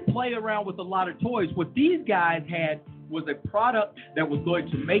we play around with a lot of toys. What these guys had was a product that was going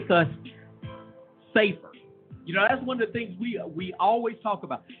to make us safer. That's one of the things we always talk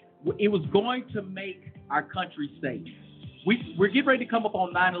about. It was going to make our country safe. We're getting ready to come up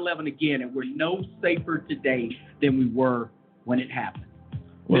on 9/11 again, and we're no safer today than we were when it happened.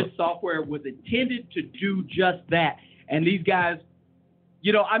 Well, this software was intended to do just that. And these guys,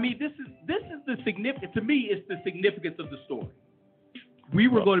 this is the significance. To me, it's the significance of the story. We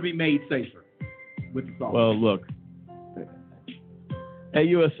were going to be made safer with the software. Well, look,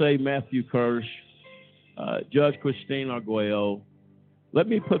 AUSA Matthew Kirsch, Judge Christine Arguello, let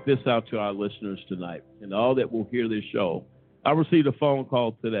me put this out to our listeners tonight and all that will hear this show. I received a phone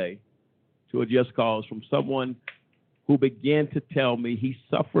call today to a Just Cause from someone who began to tell me he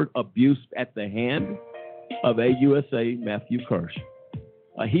suffered abuse at the hand of AUSA Matthew Kirsch.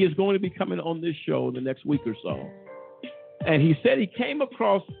 He is going to be coming on this show in the next week or so. And he said he came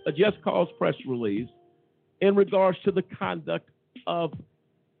across a Just Cause press release in regards to the conduct of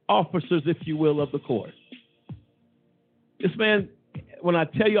officers, if you will, of the court. This man, when I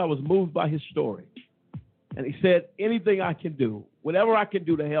tell you I was moved by his story, and he said, anything I can do, whatever I can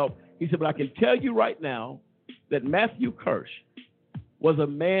do to help. He said, but I can tell you right now that Matthew Kirsch was a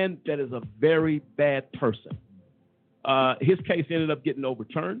man that is a very bad person. His case ended up getting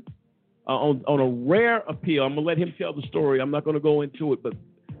overturned on a rare appeal. I'm going to let him tell the story. I'm not going to go into it, but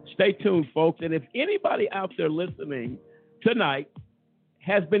stay tuned, folks. And if anybody out there listening tonight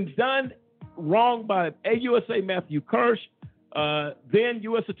has been done wrong by AUSA Matthew Kirsch, then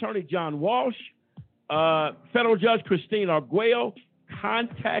U.S. Attorney John Walsh, Federal Judge Christine Arguello,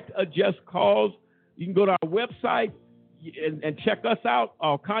 contact a Just Cause. You can go to our website and check us out.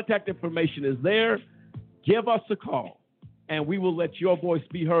 Our contact information is there. Give us a call, and we will let your voice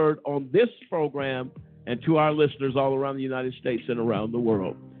be heard on this program and to our listeners all around the United States and around the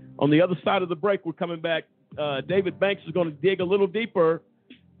world. On the other side of the break, we're coming back David Banks is going to dig a little deeper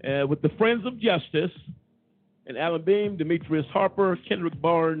with the Friends of Justice, and Alan Beam, Demetrius Harper, Kendrick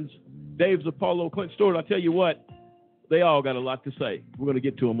Barnes, Dave Zappolo, Clint Stewart. I'll tell you what, they all got a lot to say. We're going to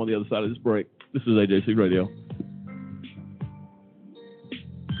get to them on the other side of this break. This is AJC Radio.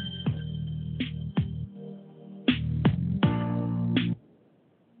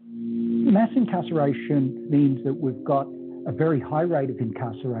 Mass incarceration means that we've got a very high rate of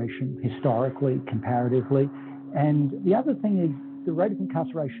incarceration historically, comparatively. And the other thing is the rate of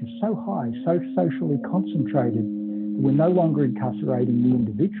incarceration is so high, so socially concentrated, that we're no longer incarcerating the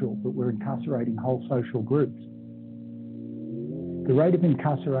individual, but we're incarcerating whole social groups. The rate of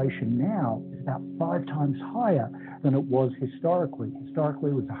incarceration now is about 5 times higher than it was historically. Historically,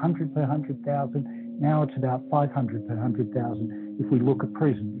 it was 100 per 100,000. Now it's about 500 per 100,000. If we look at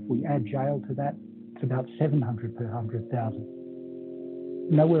prison, if we add jail to that, it's about 700 per 100,000.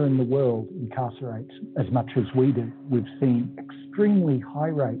 Nowhere in the world incarcerates as much as we do. We've seen extremely high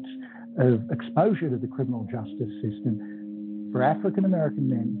rates of exposure to the criminal justice system for African American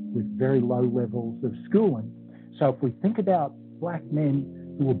men with very low levels of schooling. So if we think about black men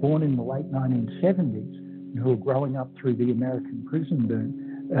who were born in the late 1970s and who are growing up through the American prison boom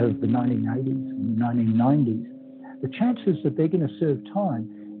of the 1980s and the 1990s, the chances that they're going to serve time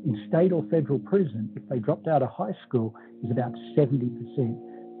in state or federal prison if they dropped out of high school is about 70%.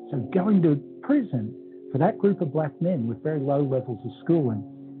 So going to prison for that group of black men with very low levels of schooling,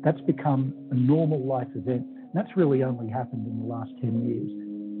 that's become a normal life event. And that's really only happened in the last 10 years.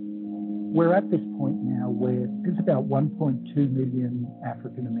 We're at this point now where there's about 1.2 million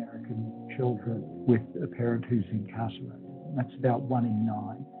African American children with a parent who's incarcerated. That's about 1 in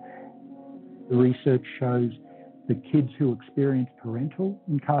 9. The research shows that kids who experience parental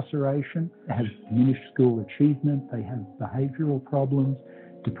incarceration have diminished school achievement, they have behavioral problems,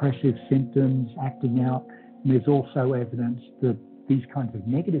 depressive symptoms, acting out. And there's also evidence that these kinds of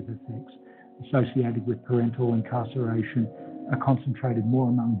negative effects associated with parental incarceration are concentrated more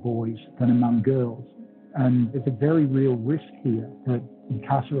among boys than among girls. And there's a very real risk here that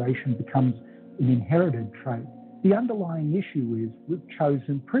incarceration becomes an inherited trait. The underlying issue is we've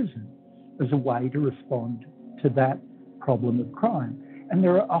chosen prison as a way to respond to that problem of crime. And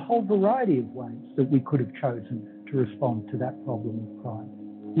there are a whole variety of ways that we could have chosen to respond to that problem of crime.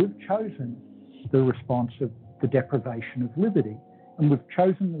 We've chosen the response of the deprivation of liberty, and we've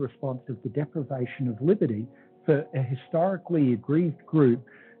chosen the response of the deprivation of liberty for a historically aggrieved group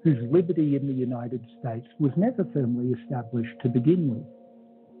whose liberty in the United States was never firmly established to begin with.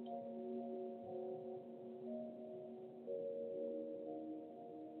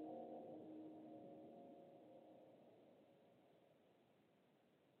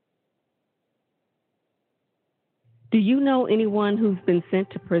 Do you know anyone who's been sent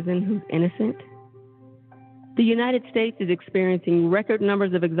to prison who's innocent? The United States is experiencing record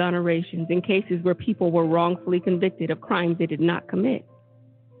numbers of exonerations in cases where people were wrongfully convicted of crimes they did not commit.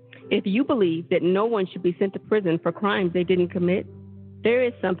 If you believe that no one should be sent to prison for crimes they didn't commit, there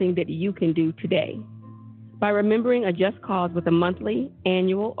is something that you can do today. By remembering a just cause with a monthly,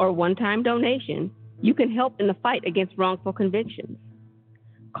 annual, or one-time donation, you can help in the fight against wrongful convictions.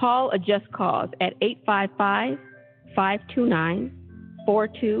 Call a just cause at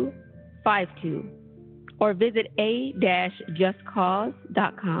 855-529-4252 or visit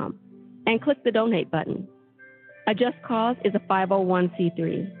a-justcause.com and click the donate button. A Just Cause is a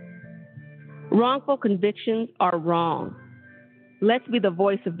 501c3. Wrongful convictions are wrong. Let's be the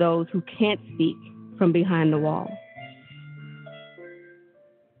voice of those who can't speak from behind the wall.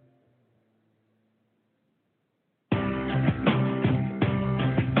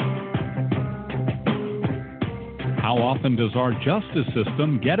 How often does our justice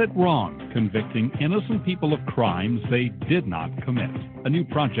system get it wrong, convicting innocent people of crimes they did not commit? A new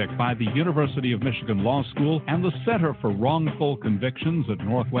project by the University of Michigan Law School and the Center for Wrongful Convictions at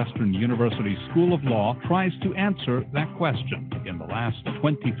Northwestern University School of Law tries to answer that question. In the last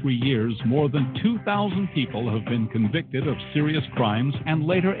 23 years, more than 2,000 people have been convicted of serious crimes and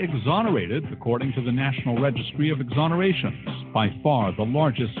later exonerated, according to the National Registry of Exonerations. By far, the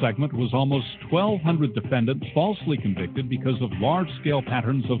largest segment was almost 1,200 defendants falsely convicted because of large-scale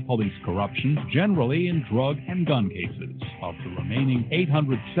patterns of police corruption, generally in drug and gun cases. Of the remaining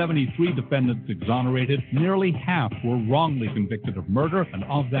 873 defendants exonerated, nearly half were wrongly convicted of murder, and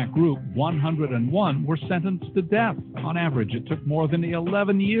of that group, 101 were sentenced to death. On average, it took more than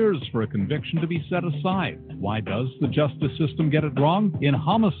 11 years for a conviction to be set aside. Why does the justice system get it wrong? In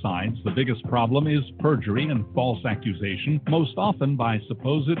homicides, the biggest problem is perjury and false accusation, most often by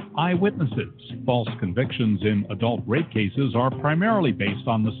supposed eyewitnesses. False convictions in adult rape cases are primarily based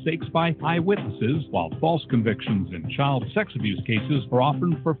on mistakes by by eyewitnesses, while false convictions in child sex abuse cases are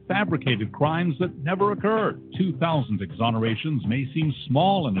often for fabricated crimes that never occurred. 2,000 exonerations may seem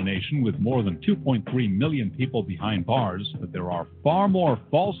small in a nation with more than 2.3 million people behind bars, but there are far more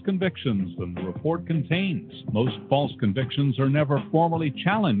false convictions than the report contains. Most false convictions are never formally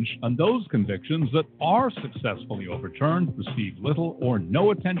challenged, and those convictions that are successfully overturned receive little or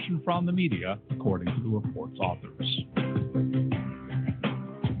no attention from the media, according to the report's authors.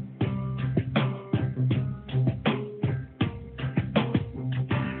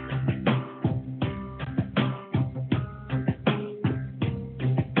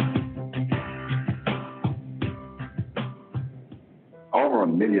 Over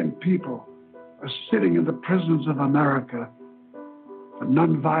 1 million people are sitting in the prisons of America for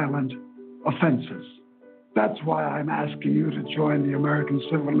nonviolent offenses. That's why I'm asking you to join the American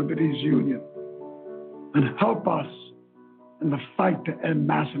Civil Liberties Union and help us in the fight to end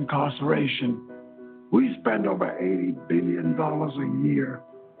mass incarceration. We spend over $80 billion a year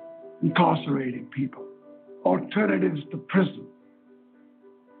incarcerating people. Alternatives to prison,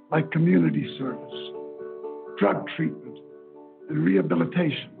 like community service, drug treatment, and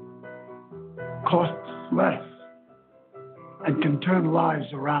rehabilitation, costs less and can turn lives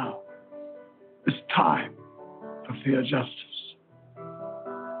around. It's time for fair justice.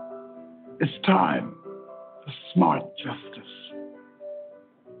 It's time for smart justice.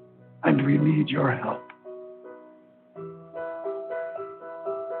 And we need your help.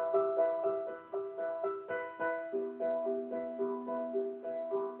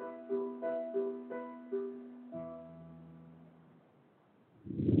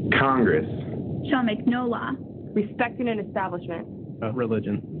 Congress shall make no law respecting an establishment,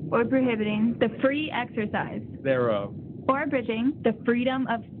 religion, or prohibiting the free exercise thereof, or abridging the freedom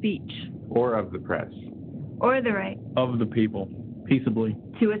of speech, or of the press, or the right of the people, peaceably,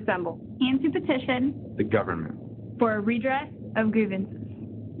 to assemble, and to petition the government for a redress of grievances.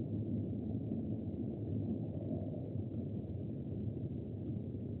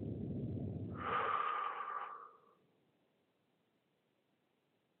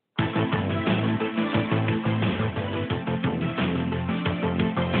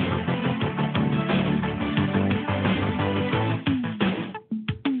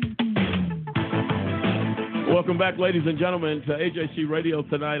 Welcome back, ladies and gentlemen, to AJC Radio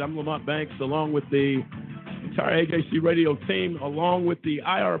tonight. I'm Lamont Banks, along with the entire AJC Radio team, along with the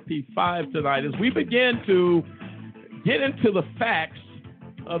IRP5 tonight, as we begin to get into the facts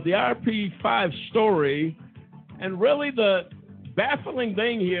of the IRP5 story. And really the baffling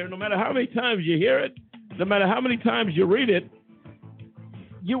thing here, no matter how many times you hear it, no matter how many times you read it,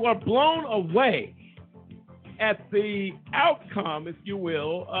 you are blown away at the outcome, if you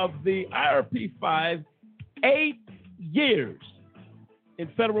will, of the IRP5 8 years in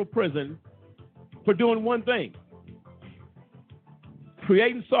federal prison for doing one thing: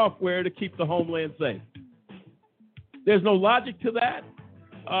 creating software to keep the homeland safe. There's no logic to that.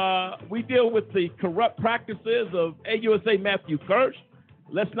 We deal with the corrupt practices of AUSA Matthew Kirsch.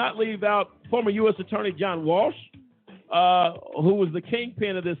 Let's not leave out former U.S. Attorney John Walsh, who was the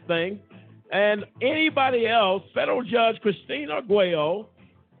kingpin of this thing, and anybody else, Federal Judge Christine Arguello.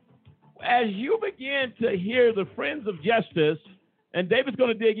 As you begin to hear the Friends of Justice, and David's going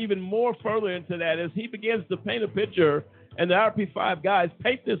to dig even more further into that as he begins to paint a picture, and the RP5 guys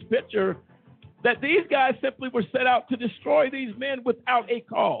paint this picture, that these guys simply were set out to destroy these men without a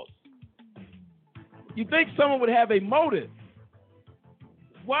cause. You think someone would have a motive?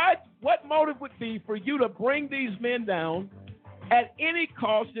 What motive would be for you to bring these men down at any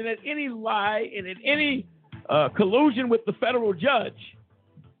cost and at any lie and at any collusion with the federal judge?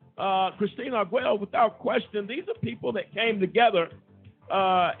 Christine Arguello, without question, these are people that came together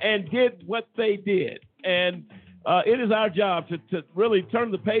and did what they did. And it is our job to really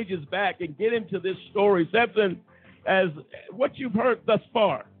turn the pages back and get into this story. Simpson, as what you've heard thus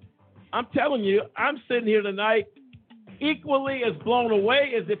far, I'm telling you, I'm sitting here tonight equally as blown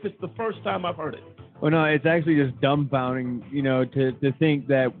away as if it's the first time I've heard it. Well, no, it's actually just dumbfounding, to think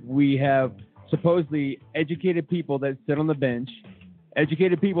that we have supposedly educated people that sit on the bench,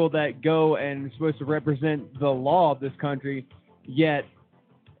 educated people that go and are supposed to represent the law of this country, yet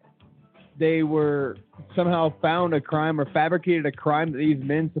they were somehow found a crime or fabricated a crime that these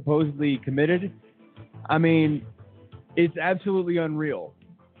men supposedly committed. I mean, it's absolutely unreal.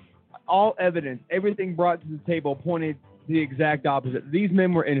 All evidence, everything brought to the table pointed to the exact opposite. These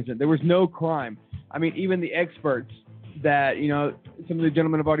men were innocent. There was no crime. I mean, even the experts that, some of the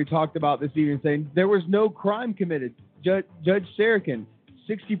gentlemen have already talked about this evening saying there was no crime committed. Judge Sarakin,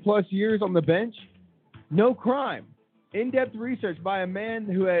 60 plus years on the bench, no crime. in-depth research by a man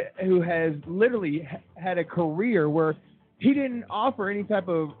who has literally had a career where he didn't offer any type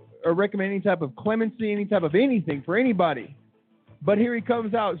of or recommend any type of clemency, any type of anything for anybody. But here he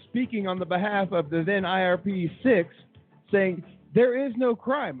comes out speaking on the behalf of the then IRP6, saying there is no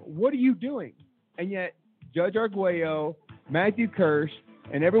crime. What are you doing? And yet Judge Arguello, Matthew Kirsch,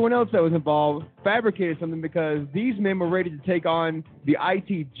 and everyone else that was involved fabricated something because these men were ready to take on the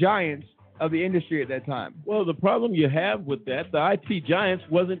IT giants of the industry at that time. Well, the problem you have with that, the IT giants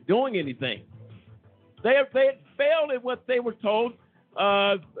wasn't doing anything. They had failed at what they were told.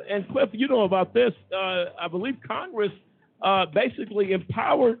 And Cliff, you know about this. I believe Congress basically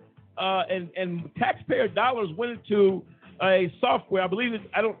empowered and taxpayer dollars went into a software. I believe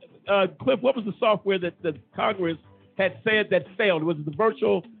Cliff, what was the software that Congress had said that failed? Was it the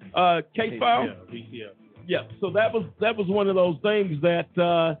virtual case file? Yeah. Yeah. So that was one of those things that.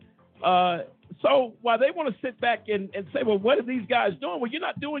 So while they want to sit back and say, well, what are these guys doing? Well, you're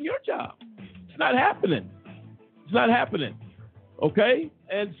not doing your job. It's not happening. It's not happening. Okay?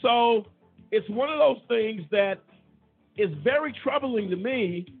 And so it's one of those things that is very troubling to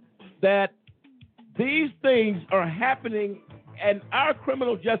me that these things are happening in our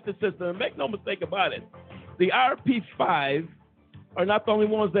criminal justice system. And make no mistake about it, the IRP5 are not the only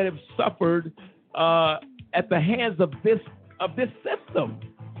ones that have suffered at the hands of this system.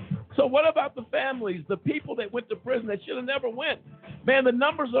 So what about the families, the people that went to prison that should have never went? Man, the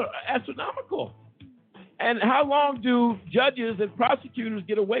numbers are astronomical. And how long do judges and prosecutors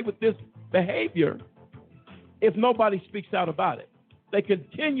get away with this behavior if nobody speaks out about it? They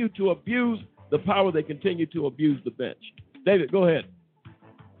continue to abuse the power. They continue to abuse the bench. David, go ahead.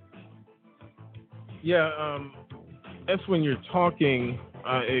 Yeah, that's when you're talking,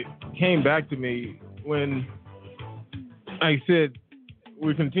 it came back to me when I said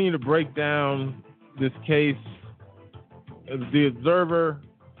we continue to break down this case. The Observer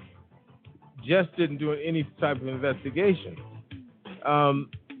just didn't do any type of investigation.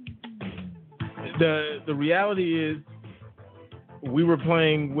 The reality is we were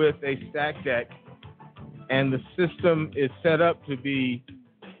playing with a stack deck, and the system is set up to be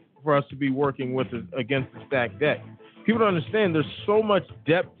for us to be working with against the stack deck. People don't understand there's so much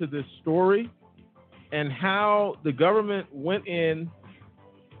depth to this story and how the government went in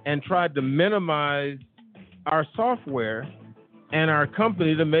and tried to minimize our software and our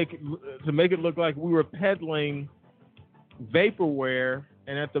company to make it look like we were peddling vaporware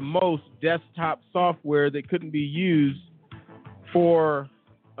and at the most desktop software that couldn't be used for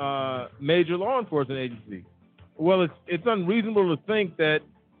major law enforcement agencies. Well, it's unreasonable to think that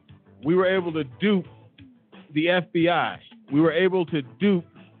we were able to dupe the FBI. We were able to dupe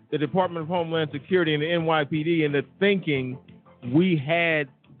the Department of Homeland Security and the NYPD into thinking we had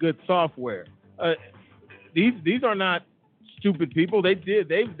good software. These are not stupid people.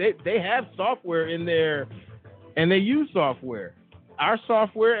 They have software in there, and they use software. Our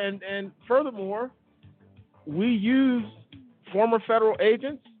software, and furthermore, we use former federal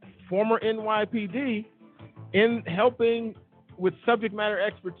agents, former NYPD, in helping with subject matter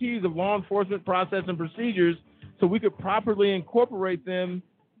expertise of law enforcement process and procedures so we could properly incorporate them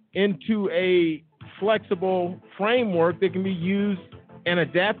into a flexible framework that can be used and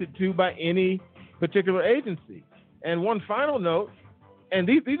adapted to by any particular agency. And one final note, and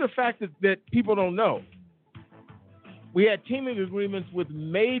these are facts that people don't know. We had teaming agreements with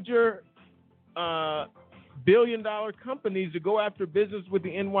major billion-dollar companies to go after business with the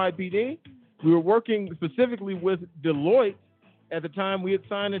NYPD. We were working specifically with Deloitte. At the time, we had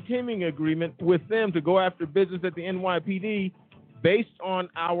signed a teaming agreement with them to go after business at the NYPD based on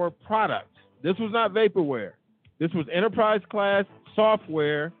our product. This was not vaporware. This was enterprise-class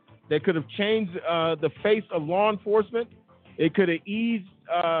software that could have changed the face of law enforcement. It could have eased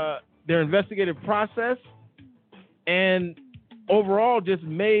their investigative process and overall just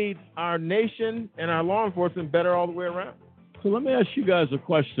made our nation and our law enforcement better all the way around. So let me ask you guys a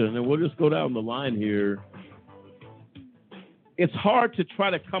question, and we'll just go down the line here. It's hard to try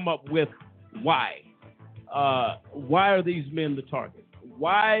to come up with why. Why are these men the target?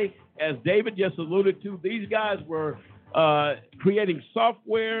 Why, as David just alluded to, these guys were creating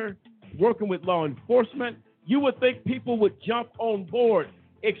software, working with law enforcement. You would think people would jump on board,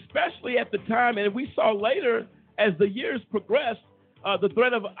 especially at the time, and we saw later as the years progressed, the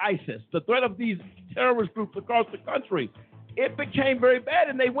threat of ISIS, the threat of these terrorist groups across the country. It became very bad,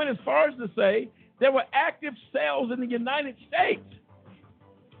 and they went as far as to say there were active cells in the United States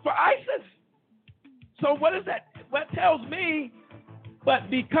for ISIS. So what is that? What tells me,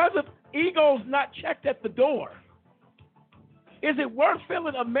 but because of egos not checked at the door, is it worth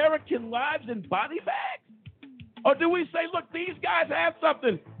filling American lives in body bags? Or do we say, look, these guys have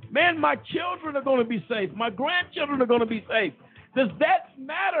something. Man, my children are going to be safe. My grandchildren are going to be safe. Does that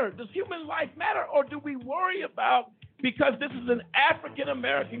matter? Does human life matter? Or do we worry about, because this is an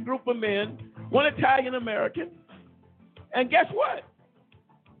African-American group of men, one Italian-American, and guess what?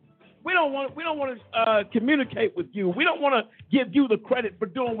 We don't want to communicate with you. We don't want to give you the credit for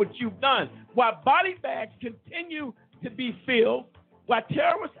doing what you've done. While body bags continue to be filled, while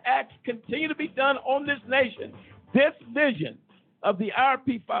terrorist acts continue to be done on this nation, this vision of the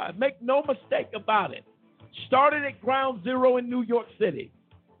IRP5, make no mistake about it, started at ground zero in New York City.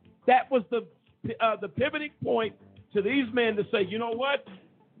 That was the pivoting point to these men to say, you know what?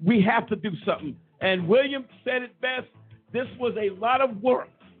 We have to do something. And William said it best. This was a lot of work.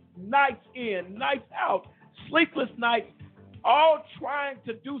 Nights in, nights out, sleepless nights, all trying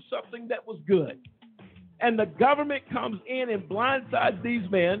to do something that was good. And the government comes in and blindsides these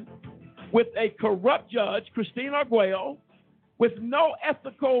men with a corrupt judge, Christine Arguello, with no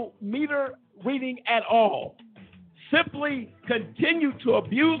ethical meter reading at all. Simply continue to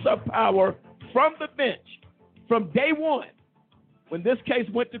abuse of power from the bench. From day one, when this case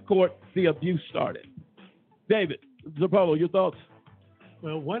went to court, the abuse started. David Zappolo, your thoughts?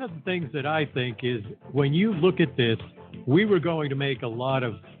 Well, one of the things that I think is when you look at this, we were going to make a lot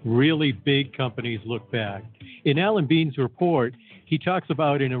of really big companies look bad. In Alan Bean's report, he talks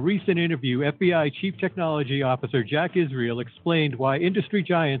about in a recent interview, FBI Chief Technology Officer Jack Israel explained why industry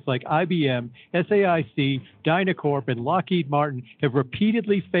giants like IBM, SAIC, Dynacorp, and Lockheed Martin have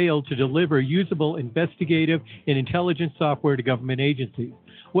repeatedly failed to deliver usable investigative and intelligence software to government agencies.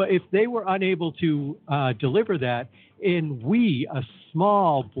 Well, if they were unable to deliver that, and we, a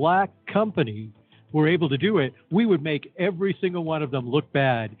small black company, were able to do it, we would make every single one of them look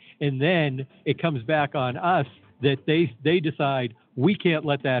bad. And then it comes back on us that they decide we can't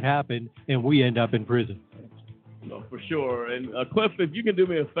let that happen, and we end up in prison. No, for sure. And Cliff, if you can do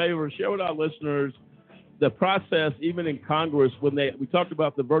me a favor, share with our listeners the process, even in Congress, when we talked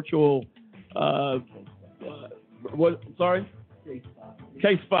about the virtual,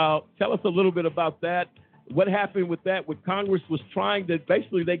 case file. Tell us a little bit about that. What happened with that? What Congress was trying to,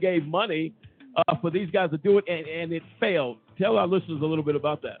 basically they gave money for these guys to do it, and it failed. Tell our listeners a little bit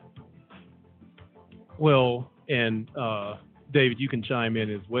about that. Well, and David, you can chime in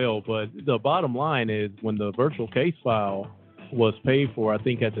as well, but the bottom line is when the virtual case file was paid for, I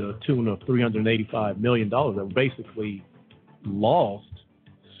think at the tune of $385 million, that were basically lost,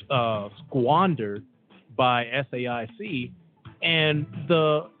 squandered by SAIC, and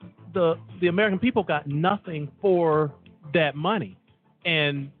the American people got nothing for that money.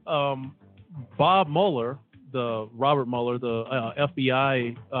 And Robert Mueller, the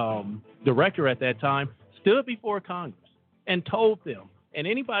FBI director at that time, stood before Congress and told them, and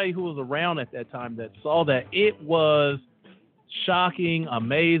anybody who was around at that time that saw that, it was shocking,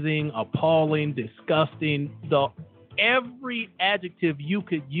 amazing, appalling, disgusting, every adjective you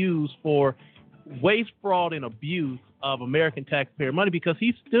could use for waste, fraud, and abuse of American taxpayer money, because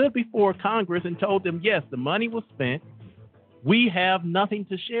he stood before Congress and told them, yes, the money was spent. We have nothing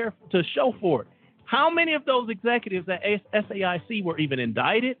to show for it. How many of those executives at SAIC were even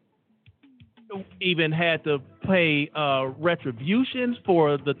indicted, even had to pay retributions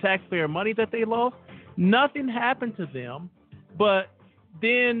for the taxpayer money that they lost? Nothing happened to them. But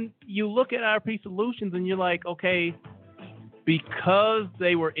then you look at IRP Solutions and you're like, okay, because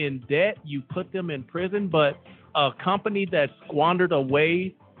they were in debt, you put them in prison, but a company that squandered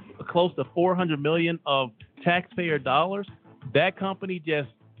away close to $400 million of taxpayer dollars, that company just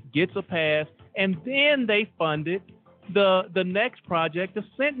gets a pass, and then they funded the next project, the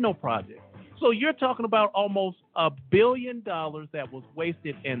Sentinel project. So you're talking about almost $1 billion that was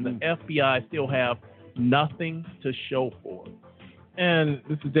wasted, and the FBI still have nothing to show for it. And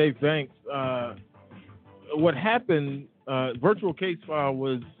this is Dave Banks. What happened, virtual case file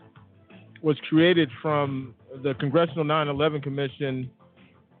was created from the Congressional 9/11 Commission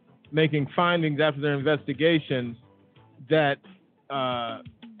making findings after their investigations that the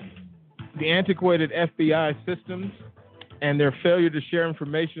antiquated FBI systems and their failure to share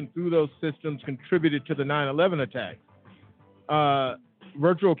information through those systems contributed to the 9/11 attacks.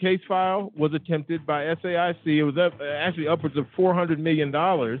 Virtual case file was attempted by SAIC. It was actually upwards of $400 million.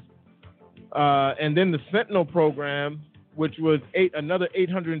 And then the Sentinel program, which was another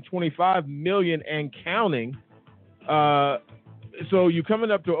 $825 million and counting. So you're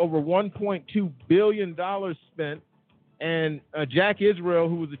coming up to over $1.2 billion spent. And Jack Israel,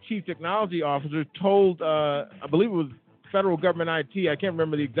 who was the chief technology officer, told, I believe it was Federal Government IT, I can't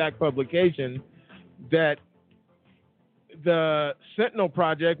remember the exact publication, that the Sentinel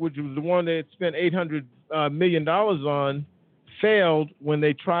project, which was the one they spent $800 million on, failed when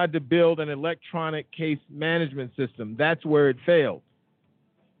they tried to build an electronic case management system. That's where it failed.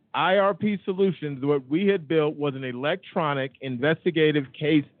 IRP Solutions, what we had built was an electronic investigative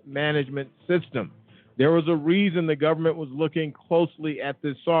case management system. There was a reason the government was looking closely at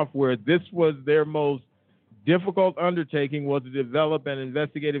this software. This was their most difficult undertaking, was to develop an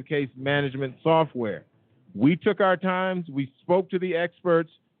investigative case management software. We took our time, we spoke to the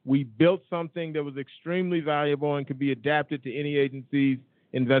experts, we built something that was extremely valuable and could be adapted to any agency's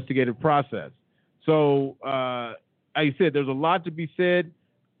investigative process. So, like I said, there's a lot to be said.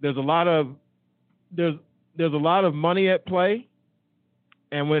 There's a lot of money at play,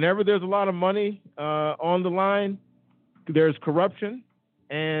 and whenever there's a lot of money on the line, there's corruption.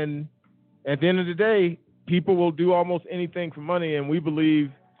 And at the end of the day, people will do almost anything for money, and we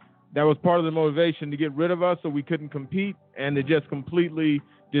believe that was part of the motivation to get rid of us so we couldn't compete and to just completely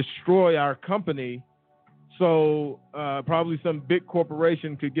destroy our company. So probably some big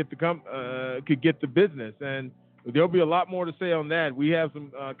corporation could get the business, and there'll be a lot more to say on that. We have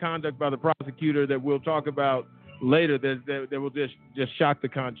some conduct by the prosecutor that we'll talk about later that will just shock the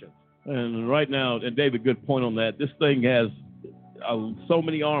conscience. And right now, and David, good point on that. This thing has so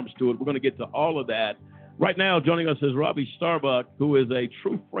many arms to it. We're going to get to all of that. Right now, joining us is Robbie Starbuck, who is a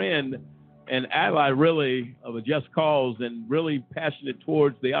true friend and ally, really, of a Just Cause and really passionate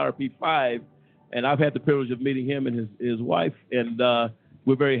towards the IRP5. And I've had the privilege of meeting him and his wife, and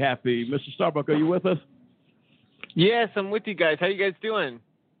we're very happy. Mr. Starbuck, are you with us? Yes, I'm with you guys. How you guys doing?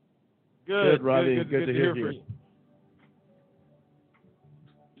 Good, Robbie. Good to hear from you.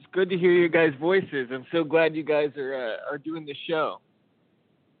 It's good to hear your guys' voices. I'm so glad you guys are doing the show.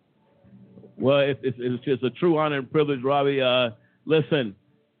 Well, it's just a true honor and privilege, Robbie. Listen,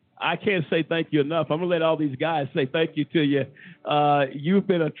 I can't say thank you enough. I'm going to let all these guys say thank you to you. You've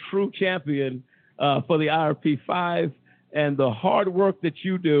been a true champion for the IRP5, and the hard work that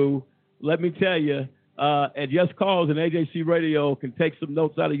you do, let me tell you, and Just Cause and AJC Radio can take some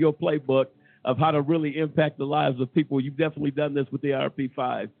notes out of your playbook of how to really impact the lives of people. You've definitely done this with the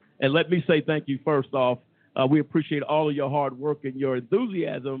IRP5. And let me say thank you first off. We appreciate all of your hard work and your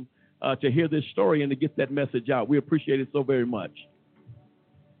enthusiasm to hear this story and to get that message out. We appreciate it so very much.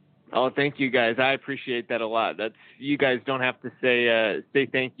 Oh, thank you guys. I appreciate that a lot. You guys don't have to say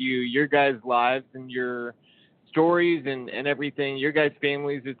thank you. Your guys' lives and your stories and everything, your guys'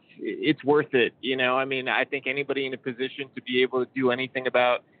 families, it's worth it. You know, I mean, I think anybody in a position to be able to do anything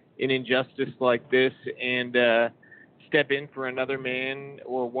about an injustice like this and step in for another man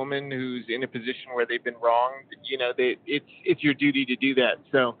or woman who's in a position where they've been wronged, you know, it's your duty to do that.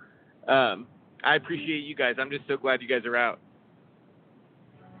 So I appreciate you guys. I'm just so glad you guys are out.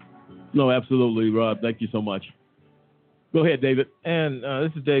 No, absolutely, Rob. Thank you so much. Go ahead, David. And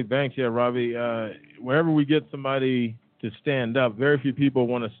this is Dave Banks here, Robbie. Wherever we get somebody to stand up, very few people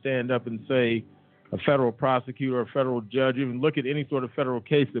want to stand up and say a federal prosecutor or a federal judge, even look at any sort of federal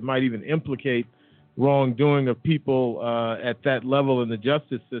case that might even implicate wrongdoing of people at that level in the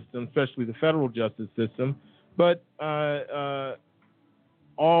justice system, especially the federal justice system. But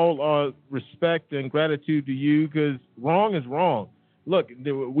all respect and gratitude to you, because wrong is wrong. Look,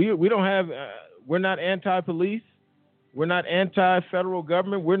 we don't have, we're not anti-police. We're not anti-federal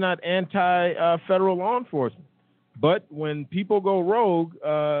government. We're not anti-federal law enforcement. But when people go rogue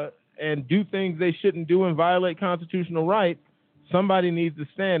and do things they shouldn't do and violate constitutional rights, somebody needs to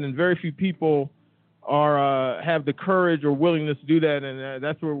stand, and very few people have the courage or willingness to do that. And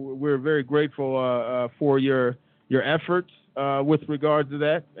that's where we're very grateful for your efforts with regard to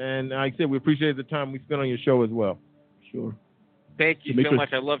that. And like I said, we appreciate the time we spent on your show as well. Sure. Thank you so much.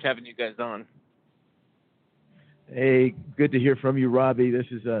 I loved having you guys on. Hey, good to hear from you, Robbie. This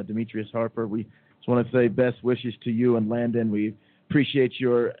is Demetrius Harper. We just want to say best wishes to you and Landon. We appreciate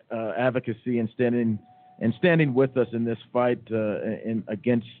your advocacy and standing with us in this fight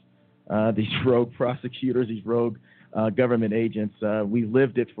against these rogue prosecutors, these rogue government agents. We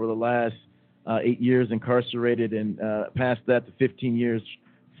lived it for the last 8 years incarcerated, and past that to 15 years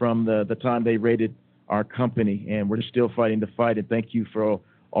from the time they raided our company. And we're still fighting the fight. And thank you for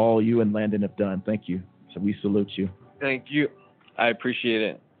all you and Landon have done. Thank you. So we salute you. Thank you. I appreciate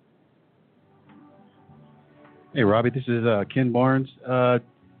it. Hey, Robbie, this is Ken Barnes. I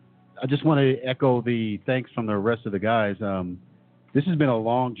just want to echo the thanks from the rest of the guys. This has been a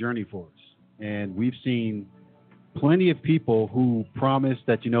long journey for us, and we've seen plenty of people who promise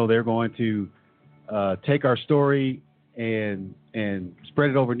that, you know, they're going to take our story and spread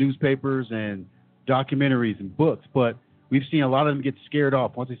it over newspapers and documentaries and books, but we've seen a lot of them get scared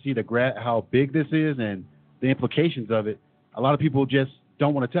off once they see how big this is and the implications of it. a lot of people just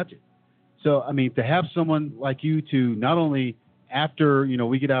don't want to touch it. So, I mean, to have someone like you to not only after,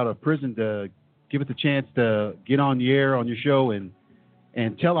 we get out of prison to give us the chance to get on the air on your show and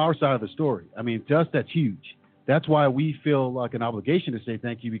tell our side of the story. I mean, to us, that's huge. That's why we feel like an obligation to say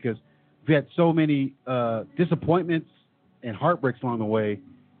thank you, because we've had so many disappointments and heartbreaks along the way.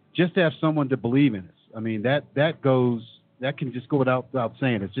 Just to have someone to believe in us. I mean, that can just go without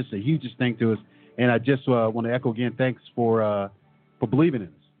saying. It's just the hugest thing to us. And I just want to echo again, thanks for believing in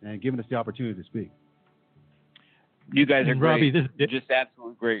us and giving us the opportunity to speak. You guys are great. Robbie, this is just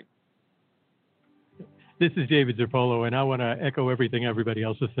absolutely great. This is David Zerpolo, and I want to echo everything everybody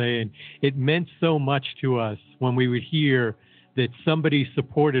else is saying. It meant so much to us when we would hear that somebody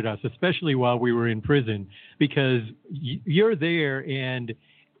supported us, especially while we were in prison, because you're there and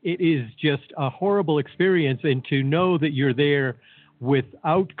it is just a horrible experience. And to know that you're there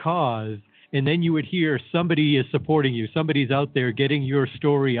without cause, and then you would hear somebody is supporting you, somebody's out there getting your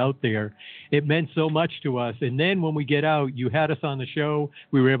story out there. It meant so much to us. And then when we get out, you had us on the show.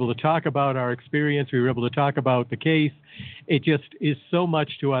 We were able to talk about our experience. We were able to talk about the case. It just is so much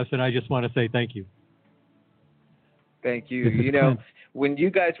to us, and I just want to say thank you. Thank you. When you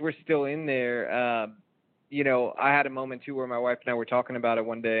guys were still in there, I had a moment too where my wife and I were talking about it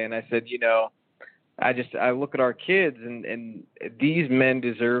one day, and I said, I look at our kids, and these men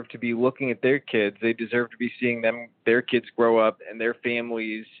deserve to be looking at their kids. They deserve to be seeing their kids grow up and their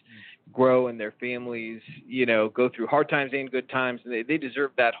families grow and their families, go through hard times and good times. And they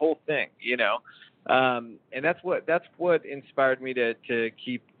deserve that whole thing, and that's what inspired me to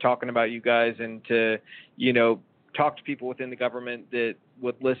keep talking about you guys and to, talk to people within the government that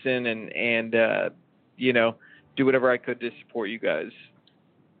would listen and do whatever I could to support you guys.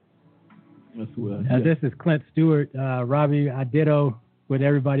 This is Clint Stewart. Robbie, I ditto what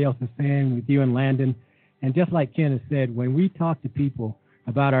everybody else is saying with you and Landon. And just like Ken has said, when we talk to people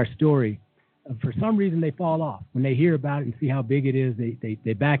about our story, for some reason they fall off. When they hear about it and see how big it is,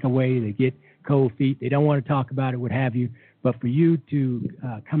 they back away, they get cold feet, they don't want to talk about it, what have you. But for you to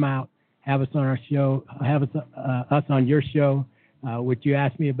come out, have us on our show, have us on your show, what you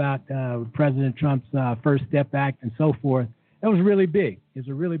asked me about President Trump's First Step Act and so forth, that was really big. It's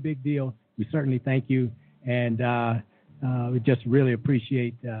a really big deal. We certainly thank you, and we just really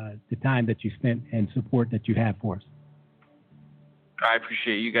appreciate the time that you spent and support that you have for us. I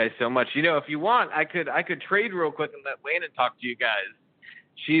appreciate you guys so much. If you want, I could trade real quick and let Landon talk to you guys.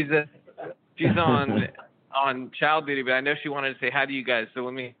 She's on child duty, but I know she wanted to say hi to you guys. So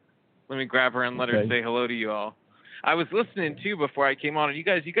let me grab her and let her say hello to you all. I was listening too before I came on, and you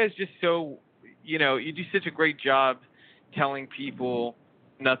guys just so you do such a great job telling people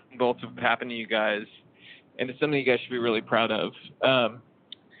nuts and bolts of what happened to you guys, and it's something you guys should be really proud of.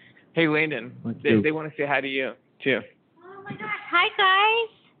 Hey, Landon, they want to say hi to you too. Oh my gosh! Hi guys.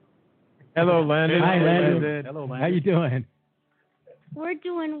 Hello, Landon. Hi, Landon. Hello, Landon. How you doing? We're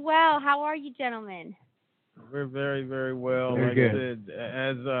doing well. How are you, gentlemen? We're very, very well. Very like good. I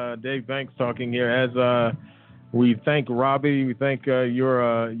said, as Dave Banks talking here, as we thank Robbie, we thank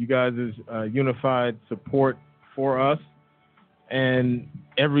you guys' unified support for us and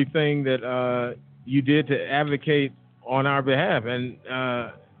everything that you did to advocate on our behalf. And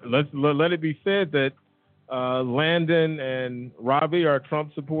let it be said that Landon and Robbie are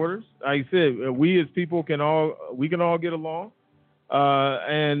Trump supporters. Like I said, we as people can all get along.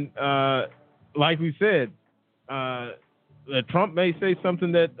 And like we said, Trump may say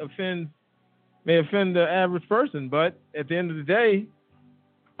something that may offend the average person, but at the end of the day,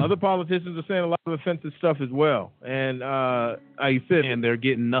 other politicians are saying a lot of offensive stuff as well. And like I said, and they're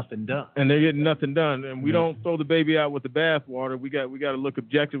getting nothing done. And we don't throw the baby out with the bathwater. We got to look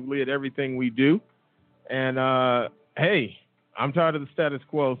objectively at everything we do. And hey, I'm tired of the status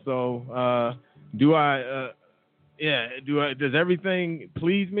quo. So does everything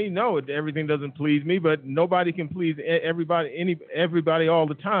please me? No, everything doesn't please me, but nobody can please everybody all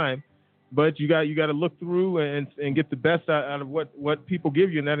the time. But you got to look through and get the best out of what people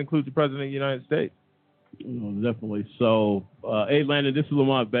give you, and that includes the President of the United States. Definitely. So, hey, Landon, this is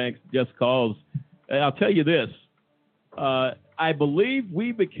Lamont Banks, just calls. I'll tell you this. I believe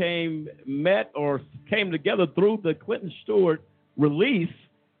we came together through the Clinton Stewart release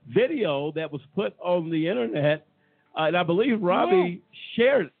video that was put on the internet. And I believe Robbie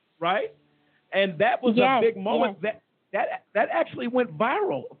shared it, right? And that was a big moment. That actually went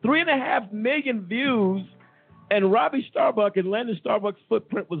viral. 3.5 million views, and Robbie Starbuck and Landon Starbuck's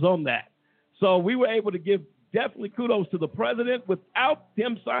footprint was on that. So we were able to give definitely kudos to the president without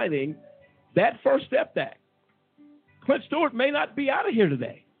him signing that First Step Act. Clint Stewart may not be out of here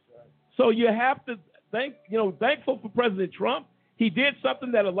today. So you have to thankful for President Trump. He did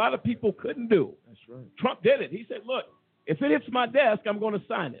something that a lot of people couldn't do. That's right. Trump did it. He said, look, if it hits my desk, I'm going to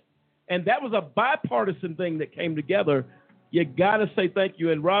sign it. And that was a bipartisan thing that came together. You got to say thank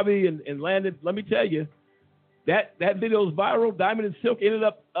you. And Robbie and Landon, let me tell you, that video is viral. Diamond and Silk ended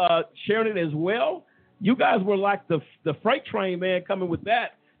up sharing it as well. You guys were like the freight train, man, coming with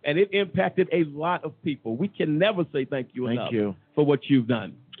that. And it impacted a lot of people. We can never say thank you enough for what you've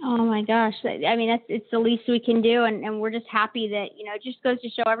done. Oh my gosh. I mean, it's the least we can do. And we're just happy that, it just goes to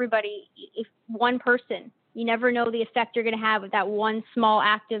show everybody, if one person, you never know the effect you're going to have with that one small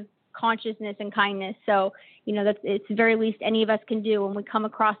act of consciousness and kindness. So, that's it's the very least any of us can do when we come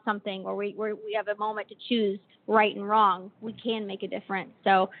across something or we have a moment to choose right and wrong. We can make a difference.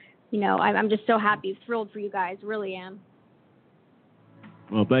 So, I'm just so happy, thrilled for you guys. Really am.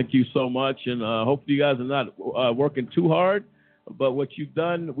 Well, thank you so much. And hopefully you guys are not working too hard. But what you've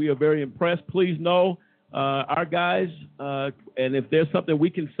done, we are very impressed. Please know our guys, and if there's something we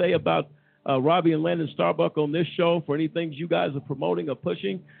can say about Robbie and Landon Starbuck on this show for any things you guys are promoting or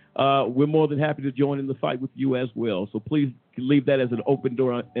pushing, we're more than happy to join in the fight with you as well. So please leave that as an open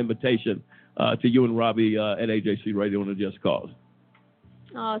door invitation to you and Robbie at AJC Radio and the Just Cause.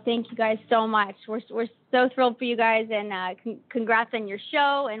 Oh, thank you guys so much. We're so thrilled for you guys, and congrats on your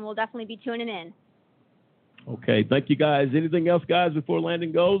show, and we'll definitely be tuning in. Okay, thank you guys. Anything else, guys, before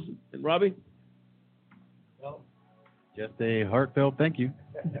Landon goes? And Robbie? Well, just a heartfelt thank you.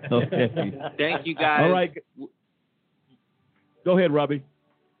 Okay. Thank you, guys. All right. Go ahead, Robbie.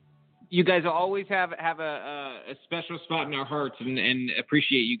 You guys always have a special spot in our hearts, and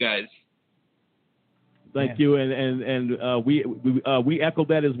appreciate you guys. Thank you, and we echo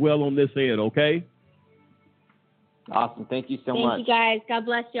that as well on this end. Okay. Awesome. Thank you so much. Thank you, guys. God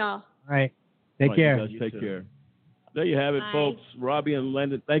bless y'all. All right. Take care. Take care. There you have it, Bye. folks. Robbie and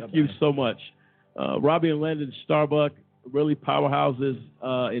Landon, thank you so much. Robbie and Landon Starbuck, really powerhouses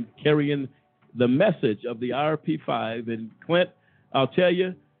in carrying the message of the IRP5. And Clint, I'll tell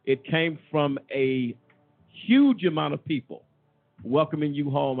you, it came from a huge amount of people welcoming you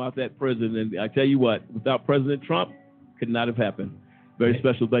home out that prison. And I tell you what, without President Trump, could not have happened. Very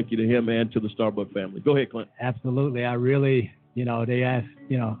special thank you to him and to the Starbuck family. Go ahead, Clint. Absolutely. I really, they asked,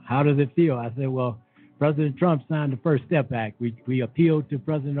 how does it feel? I said, well, President Trump signed the First Step Act. We appealed to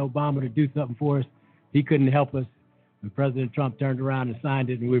President Obama to do something for us. He couldn't help us. And President Trump turned around and signed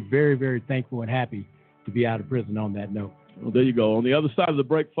it, and we're very, very thankful and happy to be out of prison on that note. Well, there you go. On the other side of the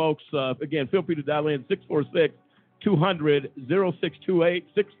break, folks, again, feel free to dial in 646-200-0628,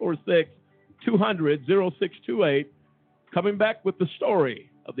 646-200-0628. Coming back with the story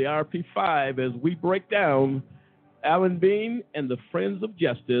of the IRP5 as we break down Alan Bean and the Friends of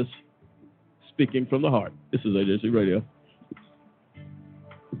Justice speaking from the heart. This is AJC Radio.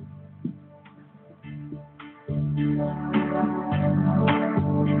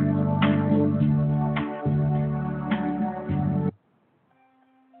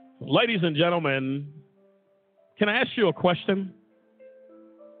 Ladies and gentlemen, can I ask you a question?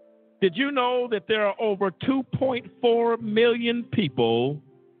 Did you know that there are over 2.4 million people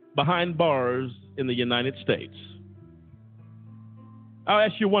behind bars in the United States? I'll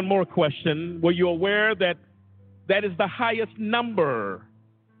ask you one more question. Were you aware that that is the highest number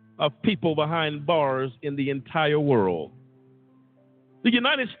of people behind bars in the entire world? The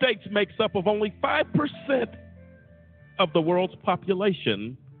United States makes up of only 5% of the world's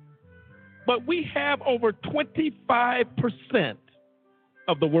population, but we have over 25%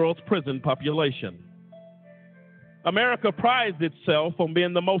 of the world's prison population. America prides itself on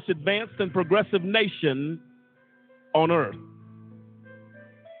being the most advanced and progressive nation on earth.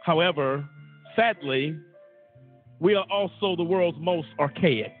 However, sadly, we are also the world's most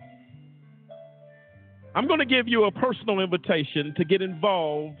archaic. I'm going to give you a personal invitation to get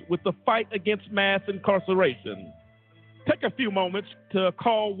involved with the fight against mass incarceration. Take a few moments to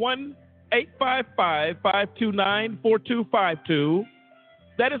call 1-855-529-4252.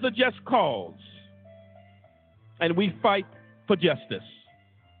 That is a just cause. And we fight for justice.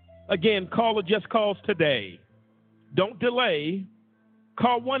 Again, call a just cause today. Don't delay.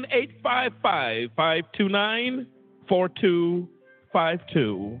 Call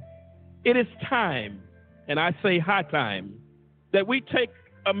 1-855-529-4252. It is time, and I say high time, that we take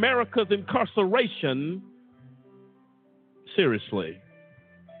America's incarceration seriously.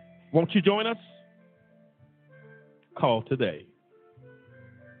 Won't you join us? Call today.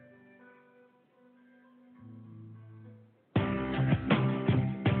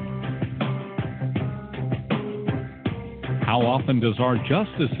 How often does our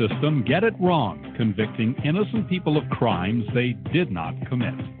justice system get it wrong? convicting innocent people of crimes they did not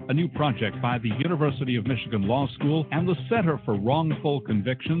commit. A new project by the University of Michigan Law School and the Center for Wrongful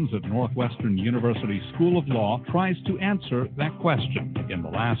Convictions at Northwestern University School of Law tries to answer that question. In the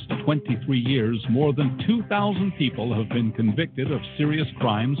last 23 years, more than 2,000 people have been convicted of serious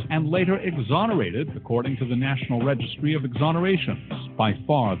crimes and later exonerated, according to the National Registry of Exonerations. By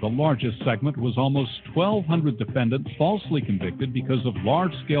far, the largest segment was almost 1,200 defendants falsely convicted because of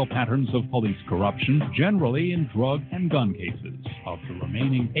large-scale patterns of police corruption, generally in drug and gun cases. Of the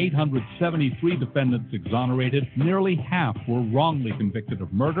remaining 873 defendants exonerated, nearly half were wrongly convicted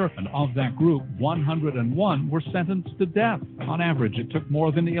of murder, and of that group, 101 were sentenced to death. On average, it took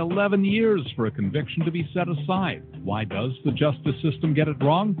more than 11 years for a conviction to be set aside. Why does the justice system get it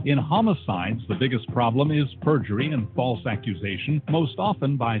wrong? In homicides, the biggest problem is perjury and false accusation, most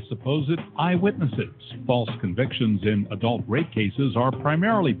often by supposed eyewitnesses. False convictions in adult rape cases are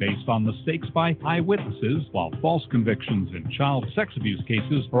primarily based on mistakes by eyewitnesses, while false convictions in child sex abuse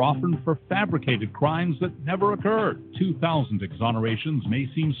cases are often for fabricated crimes that never occurred. 2,000 exonerations may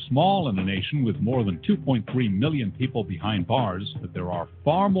seem small in a nation with more than 2.3 million people behind bars, but there are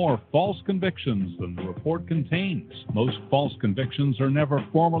far more false convictions than the report contains. Most false convictions are never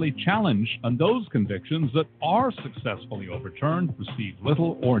formally challenged, and those convictions that are successfully overturned receive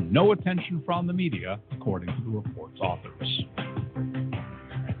little or no attention from the media, according to the report's authors.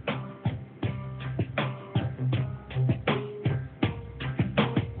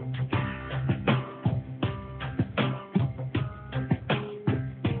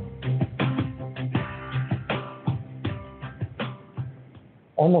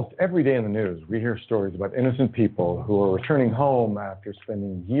 Almost every day in the news, we hear stories about innocent people who are returning home after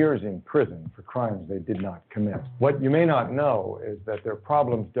spending years in prison for crimes they did not commit. What you may not know is that their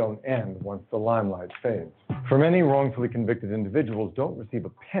problems don't end once the limelight fades. For many wrongfully convicted individuals don't receive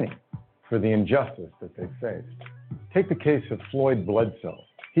a penny for the injustice that they faced. Take the case of Floyd Bledsoe.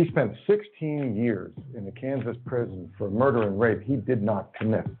 He spent 16 years in a Kansas prison for murder and rape he did not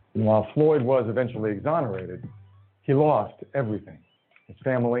commit. And while Floyd was eventually exonerated, he lost everything. His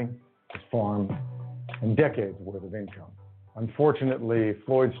family, his farm, and decades worth of income. Unfortunately,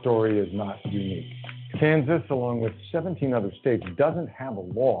 Floyd's story is not unique. Kansas, along with 17 other states, doesn't have a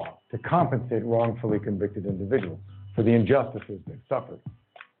law to compensate wrongfully convicted individuals for the injustices they've suffered.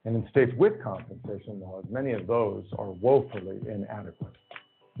 And in states with compensation laws, many of those are woefully inadequate.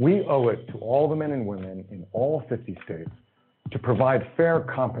 We owe it to all the men and women in all 50 states to provide fair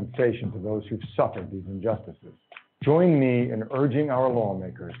compensation to those who've suffered these injustices. Join me in urging our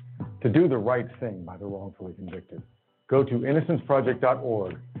lawmakers to do the right thing by the wrongfully convicted. Go to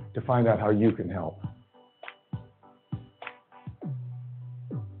innocenceproject.org to find out how you can help.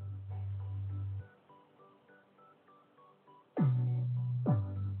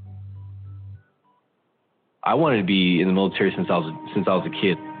 I wanted to be in the military since I was a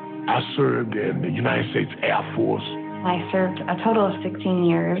kid. I served in the United States Air Force. I served a total of 16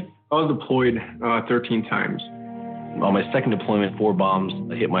 years. I was deployed 13 times. On my second deployment, 4 bombs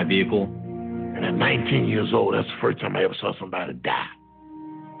hit my vehicle. And at 19 years old, that's the first time I ever saw somebody die.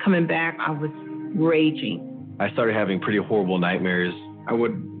 Coming back, I was raging. I started having pretty horrible nightmares. I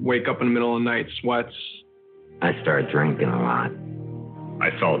would wake up in the middle of the night, sweats. I started drinking a lot.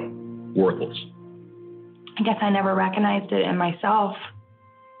 I felt worthless. I guess I never recognized it in myself.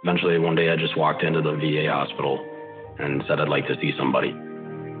 Eventually, one day, I just walked into the VA hospital and said I'd like to see somebody.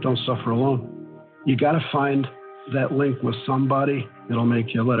 Don't suffer alone. You got to find that link with somebody that'll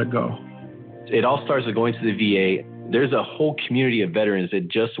make you let it go. It all starts with going to the VA. There's a whole community of veterans that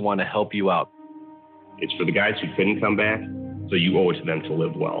just want to help you out. It's for the guys who couldn't come back, so you owe it to them to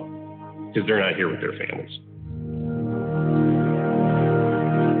live well, because they're not here with their families.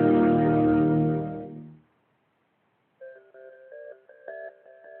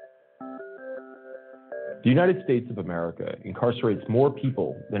 The United States of America incarcerates more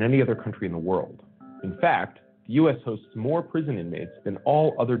people than any other country in the world. In fact, the U.S. hosts more prison inmates than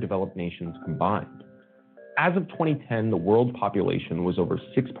all other developed nations combined. As of 2010, the world population was over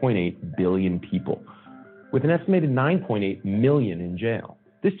 6.8 billion people, with an estimated 9.8 million in jail.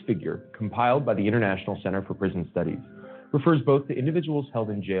 This figure, compiled by the International Center for Prison Studies, refers both to individuals held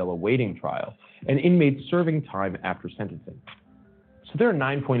in jail awaiting trial and inmates serving time after sentencing. So there are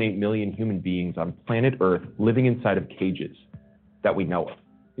 9.8 million human beings on planet Earth living inside of cages that we know of.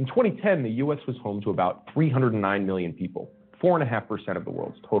 In 2010, the U.S. was home to about 309 million people, 4.5% of the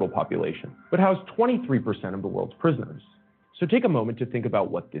world's total population, but housed 23% of the world's prisoners. So take a moment to think about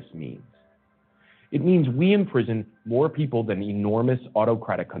what this means. It means we imprison more people than enormous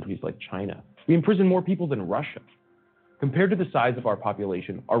autocratic countries like China. We imprison more people than Russia. Compared to the size of our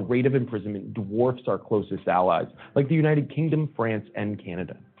population, our rate of imprisonment dwarfs our closest allies, like the United Kingdom, France, and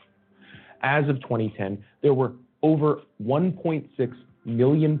Canada. As of 2010, there were over 1.6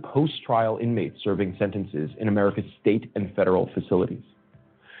 million post-trial inmates serving sentences in America's state and federal facilities.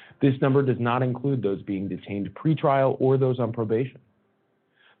 This number does not include those being detained pre-trial or those on probation.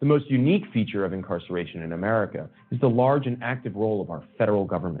 The most unique feature of incarceration in America is the large and active role of our federal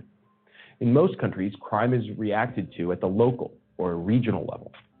government. In most countries, crime is reacted to at the local or regional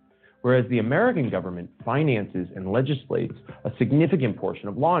level, whereas the American government finances and legislates a significant portion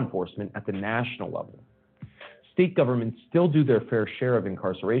of law enforcement at the national level. State governments still do their fair share of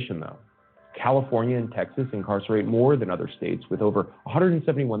incarceration, though. California and Texas incarcerate more than other states with over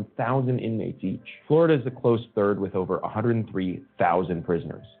 171,000 inmates each. Florida is a close third with over 103,000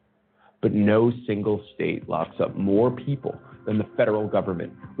 prisoners. But no single state locks up more people than the federal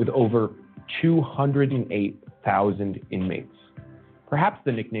government with over 208,000 inmates. Perhaps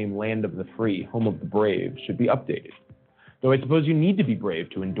the nickname Land of the Free, Home of the Brave should be updated. Though I suppose you need to be brave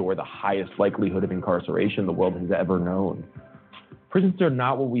to endure the highest likelihood of incarceration the world has ever known. Prisons are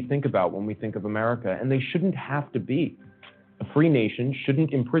not what we think about when we think of America, and they shouldn't have to be. A free nation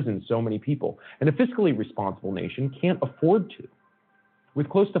shouldn't imprison so many people, and a fiscally responsible nation can't afford to. With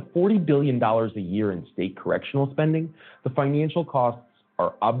close to $40 billion a year in state correctional spending, the financial costs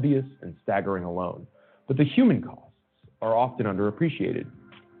are obvious and staggering alone, but the human costs are often underappreciated.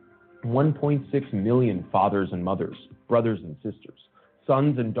 1.6 million fathers and mothers, brothers and sisters,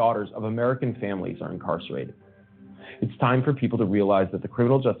 sons and daughters of American families are incarcerated. It's time for people to realize that the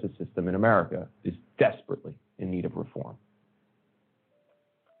criminal justice system in America is desperately in need of reform.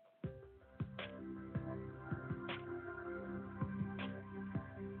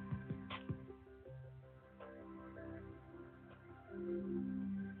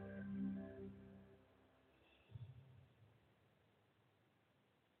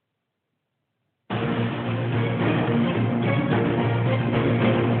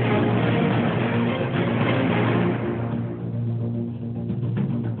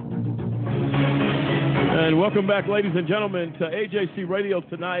 Welcome back, ladies and gentlemen, to AJC Radio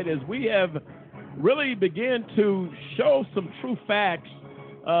tonight as we have really begun to show some true facts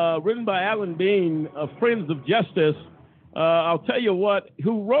written by Alan Bean of Friends of Justice. I'll tell you what,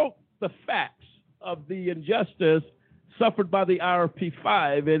 who wrote the facts of the injustice suffered by the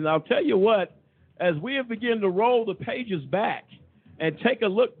IRP5. And I'll tell you what, as we have begun to roll the pages back and take a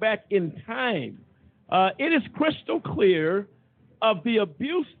look back in time, it is crystal clear of the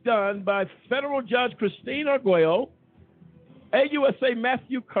abuse done by federal judge Christine Arguello, AUSA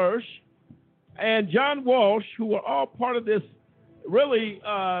Matthew Kirsch, and John Walsh, who were all part of this really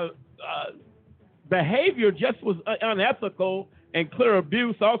behavior just was unethical and clear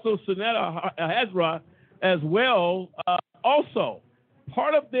abuse. Also, Sunetta Hazra as well, also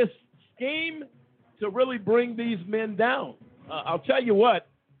part of this scheme to really bring these men down. I'll tell you what,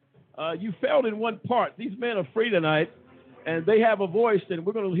 you failed in one part. These men are free tonight. And they have a voice, and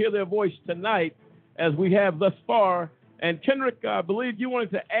we're going to hear their voice tonight as we have thus far. And Kendrick, I believe you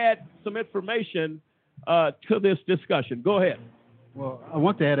wanted to add some information to this discussion. Go ahead. Well, I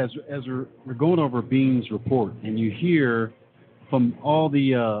want to add, as we're going over Bean's report, and you hear from all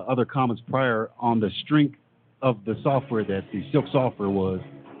the other comments prior on the strength of the software that the Silk software was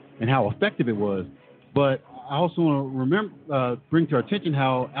and how effective it was. But I also want to bring to our attention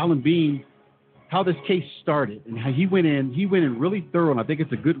how Alan Bean, how this case started and how he went in really thorough, and I think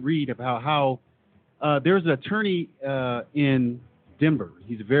it's a good read about how there's an attorney in Denver.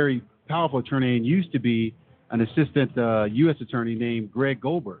 He's a very powerful attorney and used to be an assistant U.S. attorney named Greg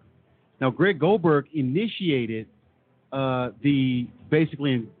Goldberg. Now, Greg Goldberg initiated the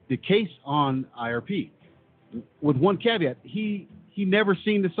case on IRP with one caveat. He never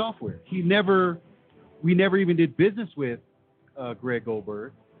seen the software. We never even did business with Greg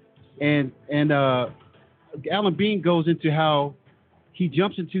Goldberg. And Alan Bean goes into how he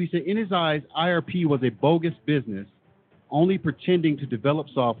said, in his eyes, IRP was a bogus business, only pretending to develop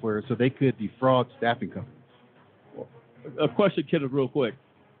software so they could defraud staffing companies. A question, Kenneth, real quick.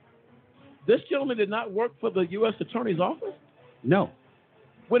 This gentleman did not work for the U.S. Attorney's Office? No.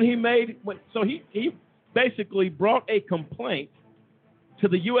 So he basically brought a complaint to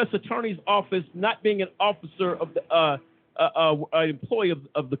the U.S. Attorney's Office not being an officer of the an employee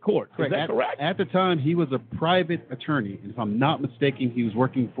of the court. Correct. Is that correct? At the time, he was a private attorney. And if I'm not mistaken, he was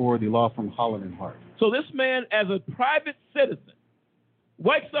working for the law firm Holland and Hart. So this man, as a private citizen,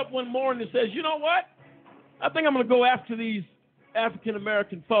 wakes up one morning and says, you know what? I think I'm going to go after these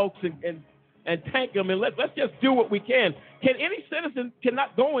African-American folks and tank them, and let's just do what we can. Any citizen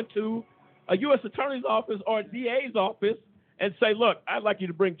cannot go into a U.S. Attorney's office or a DA's office and say, look, I'd like you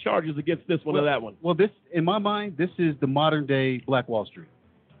to bring charges against this one or that one. Well, this, in my mind, this is the modern day Black Wall Street,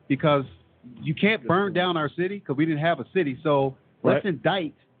 because you can't burn down our city because we didn't have a city. So let's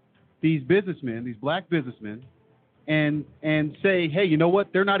indict these businessmen, these black businessmen, and say, hey, you know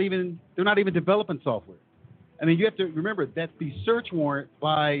what? They're not even developing software. I mean, you have to remember that the search warrant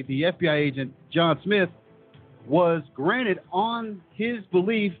by the FBI agent John Smith was granted on his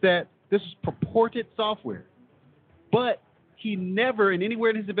belief that this is purported software, but he never, in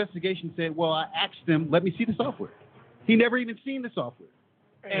anywhere in his investigation, said, well, I asked them, let me see the software. He never even seen the software.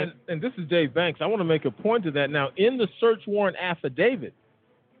 And this is Dave Banks. I want to make a point to that. Now, in the search warrant affidavit,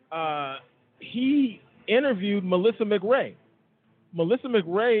 he interviewed Melissa McRae. Melissa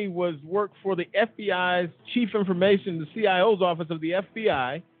McRae worked for the FBI's Chief Information, the CIO's office of the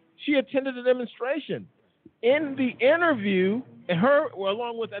FBI. She attended a demonstration. In the interview,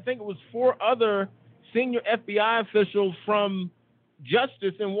 along with, I think it was 4 other senior FBI officials from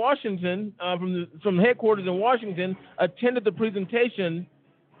Justice in Washington, from headquarters in Washington, attended the presentation.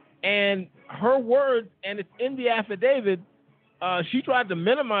 And her words, and it's in the affidavit, she tried to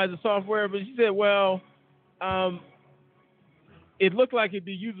minimize the software, but she said, well, it looked like it'd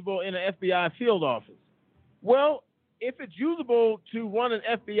be usable in an FBI field office. Well, if it's usable to run an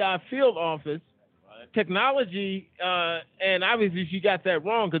FBI field office, technology, and obviously she got that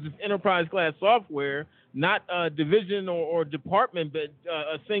wrong because it's enterprise-class software, not a division or department, but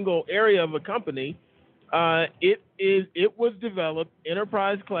a single area of a company. It was developed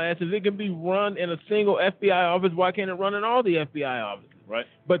enterprise class. If it can be run in a single FBI office, why can't it run in all the FBI offices? Right.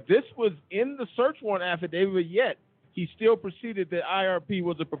 But this was in the search warrant affidavit, yet he still proceeded that IRP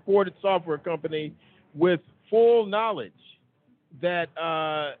was a purported software company with full knowledge that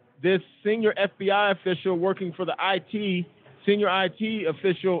this senior FBI official working for the senior IT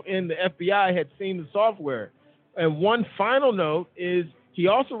official in the FBI had seen the software. And one final note is he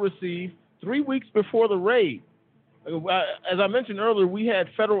also received 3 weeks before the raid. As I mentioned earlier, we had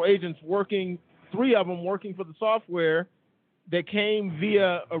federal agents working, 3 of them working for the software that came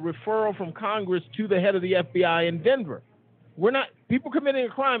via a referral from Congress to the head of the FBI in Denver. People committing a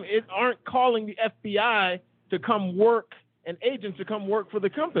crime aren't calling the FBI to come work and agents to come work for the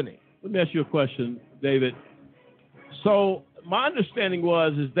company. Let me ask you a question, David. So my understanding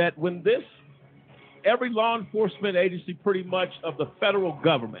is that when every law enforcement agency pretty much of the federal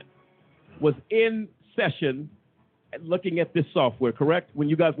government was in session and looking at this software, correct? When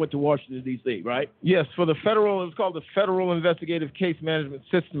you guys went to Washington, D.C., right? Yes, it was called the Federal Investigative Case Management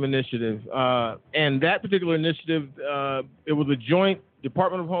System Initiative. And that particular initiative, it was a joint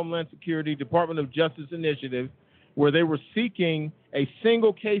Department of Homeland Security, Department of Justice initiative, where they were seeking a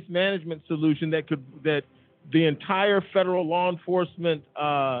single case management solution that the entire federal law enforcement,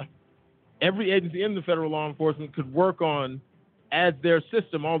 every agency in the federal law enforcement could work on as their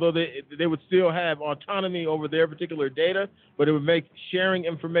system, although they would still have autonomy over their particular data, but it would make sharing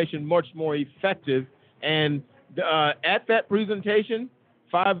information much more effective. And at that presentation,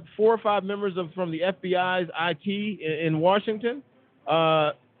 4 or 5 members from the FBI's IT in Washington,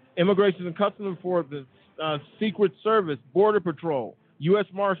 Immigration and Customs Enforcement, Secret Service, Border Patrol, U.S.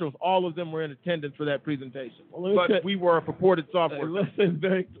 Marshals, all of them were in attendance for that presentation. But we were a purported software.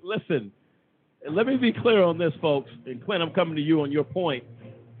 Listen. Let me be clear on this, folks. And Clint, I'm coming to you on your point.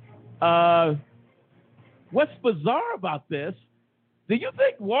 What's bizarre about this? Do you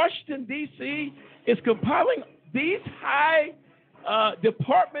think Washington, D.C. is compiling these high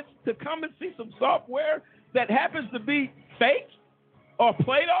departments to come and see some software that happens to be fake or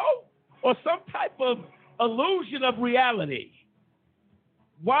Play-Doh or some type of illusion of reality?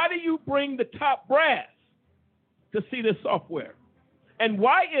 Why do you bring the top brass to see this software? And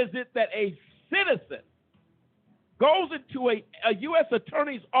why is it that a citizen goes into a U.S.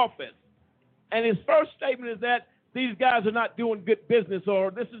 attorney's office and his first statement is that these guys are not doing good business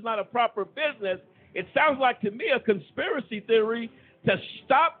or this is not a proper business? It sounds like to me a conspiracy theory to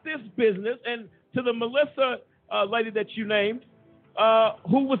stop this business. And to the Melissa lady that you named,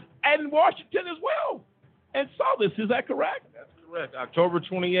 who was in Washington as well and saw this. Is that correct? That's correct. October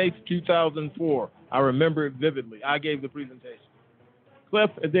 28th, 2004. I remember it vividly. I gave the presentation. Cliff,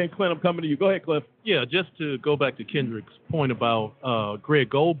 and then Clint, I'm coming to you. Go ahead, Cliff. Yeah, just to go back to Kendrick's point about Greg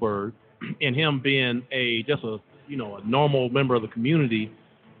Goldberg and him being a normal member of the community,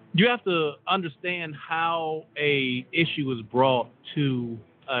 you have to understand how a issue is brought to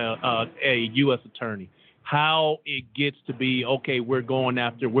a U.S. attorney, how it gets to be, okay, we're going to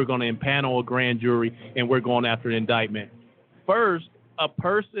impanel a grand jury and we're going after an indictment. First, a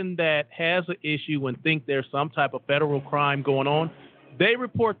person that has an issue and think there's some type of federal crime going on They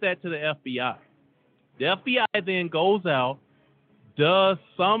report that to the FBI. The FBI then goes out, does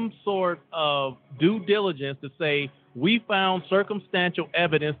some sort of due diligence to say, we found circumstantial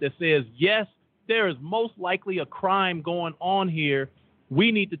evidence that says, yes, there is most likely a crime going on here.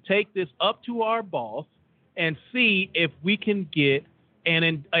 We need to take this up to our boss and see if we can get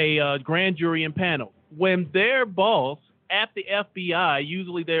a grand jury impaneled. When their boss at the FBI,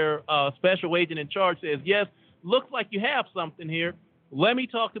 usually their special agent in charge, says, yes, looks like you have something here. Let me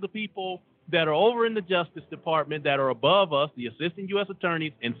talk to the people that are over in the Justice Department that are above us, the assistant U.S.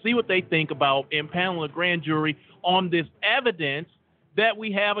 attorneys, and see what they think about impaneling a grand jury on this evidence that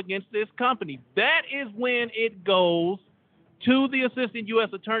we have against this company. That is when it goes to the assistant U.S.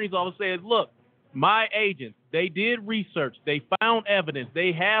 attorney's office and says, look, my agents, they did research. They found evidence.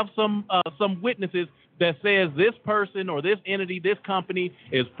 They have some witnesses that says this person or this entity, this company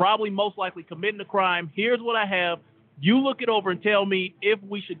is probably most likely committing a crime. Here's what I have. You look it over and tell me if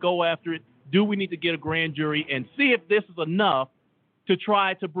we should go after it. Do we need to get a grand jury and see if this is enough to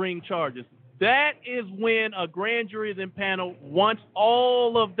try to bring charges? That is when a grand jury is impaneled once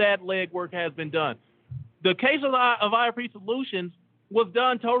all of that legwork has been done. The case of IRP Solutions was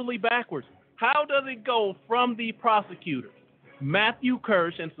done totally backwards. How does it go from the prosecutors, Matthew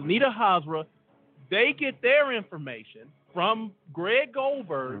Kirsch and Sunita Hazra? They get their information from Greg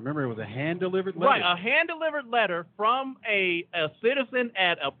Goldberg. Remember, it was a hand-delivered letter. Right, a hand-delivered letter from a citizen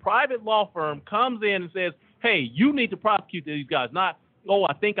at a private law firm comes in and says, hey, you need to prosecute these guys. Not, oh,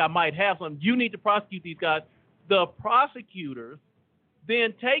 I think I might have some. You need to prosecute these guys. The prosecutors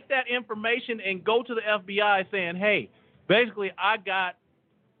then take that information and go to the FBI saying, hey, basically I got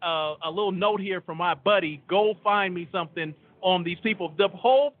a little note here from my buddy. Go find me something on these people. The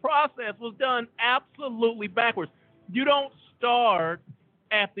whole process was done absolutely backwards. You don't start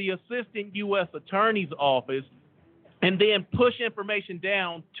at the assistant U.S. attorney's office and then push information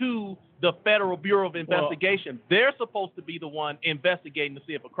down to the Federal Bureau of Investigation. They're supposed to be the one investigating to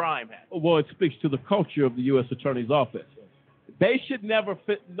see if a crime happened. Well, it speaks to the culture of the U.S. attorney's office. They should never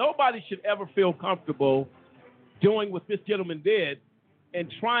nobody should ever feel comfortable doing what this gentleman did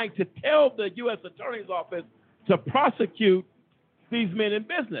and trying to tell the U.S. attorney's office to prosecute these men in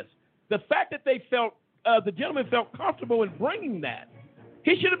business. The fact that they felt the gentleman felt comfortable in bringing that,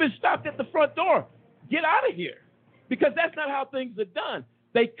 he should have been stopped at the front door. Get out of here, because that's not how things are done.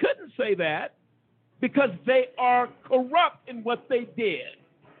 They couldn't say that because they are corrupt in what they did.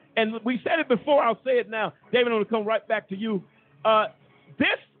 And we said it before, I'll say it now. David, I'm going to come right back to you.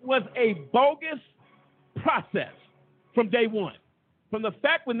 This was a bogus process from day one. From the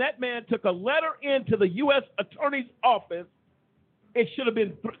fact when that man took a letter into the U.S. attorney's office, it should have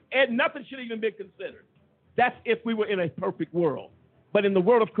been, and nothing should have even been considered. That's if we were in a perfect world. But in the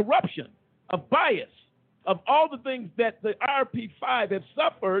world of corruption, of bias, of all the things that the IRP5 has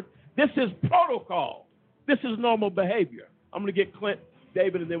suffered, this is protocol. This is normal behavior. I'm going to get Clint,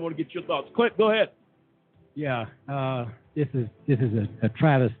 David, and then want to get your thoughts. Clint, go ahead. Yeah, this is a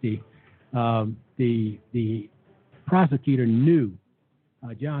travesty. The prosecutor knew,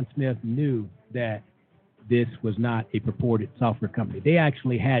 John Smith knew that this was not a purported software company. They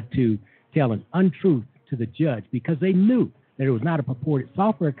actually had to tell an untruth to the judge because they knew that it was not a purported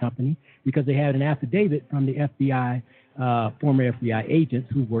software company, because they had an affidavit from the FBI, former FBI agents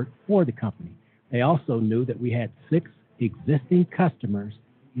who worked for the company. They also knew that we had 6 existing customers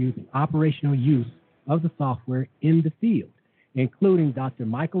using operational use of the software in the field, including Dr.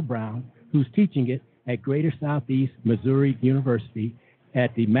 Michael Brown, who's teaching it at Greater Southeast Missouri University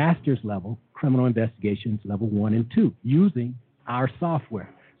at the master's level, criminal investigations level 1 and 2, using our software.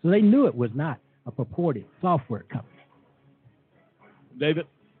 So they knew it was not a purported software company. David?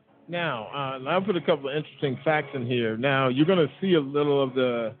 Now, I put a couple of interesting facts in here. Now, you're going to see a little of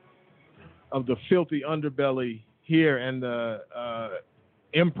the filthy underbelly here and the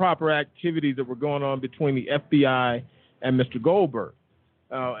improper activities that were going on between the FBI and Mr. Goldberg.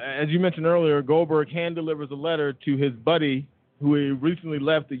 As you mentioned earlier, Goldberg hand-delivers a letter to his buddy who recently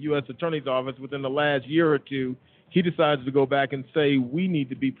left the U.S. Attorney's Office within the last year or two. He decides to go back and say, we need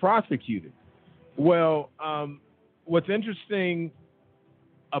to be prosecuted. Well, what's interesting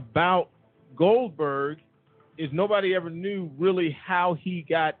about Goldberg is nobody ever knew really how he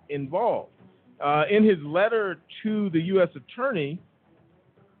got involved. In his letter to the U.S. Attorney,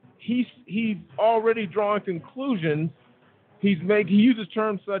 he's already drawing conclusions. He uses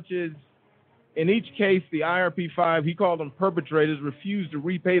terms such as, in each case, the IRP5, he called them perpetrators, refused to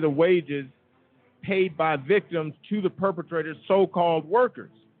repay the wages paid by victims to the perpetrators' so-called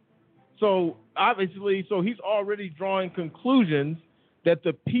workers. So obviously, he's already drawing conclusions that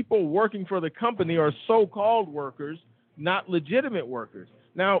the people working for the company are so-called workers, not legitimate workers.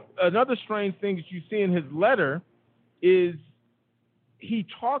 Now, another strange thing that you see in his letter is he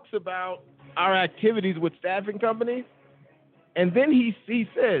talks about our activities with staffing companies, and then he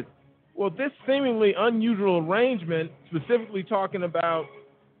says, well, this seemingly unusual arrangement, specifically talking about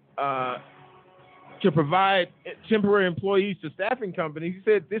to provide temporary employees to staffing companies,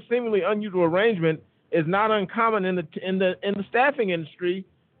 he said this seemingly unusual arrangement is not uncommon in the staffing industry,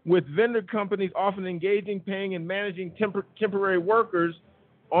 with vendor companies often engaging, paying, and managing temporary workers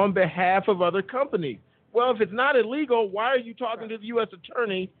on behalf of other companies. Well, if it's not illegal, why are you talking to the U.S.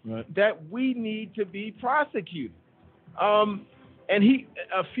 attorney that we need to be prosecuted? And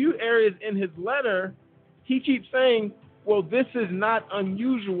a few areas in his letter, he keeps saying, well, this is not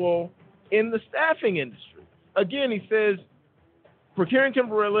unusual in the staffing industry. Again, he says, procuring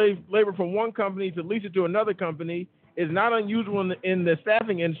temporary labor from one company to lease it to another company is not unusual in the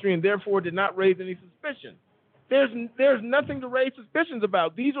staffing industry, and therefore did not raise any suspicion. There's nothing to raise suspicions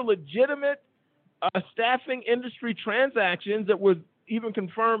about. These are legitimate staffing industry transactions that were even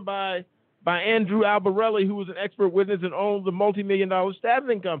confirmed by Andrew Albarelli, who was an expert witness and owned the multi-million-dollar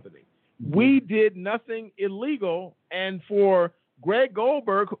staffing company. We did nothing illegal, and for Greg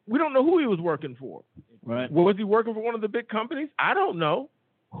Goldberg, we don't know who he was working for. Right. Was he working for one of the big companies? I don't know.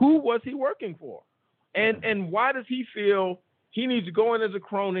 Who was he working for? And why does he feel he needs to go in as a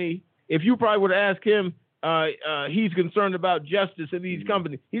crony? If you probably would ask him, he's concerned about justice in these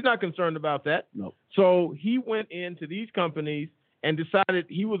companies. He's not concerned about that. No. So he went into these companies and decided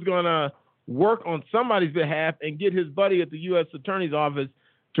he was going to work on somebody's behalf and get his buddy at the U.S. Attorney's Office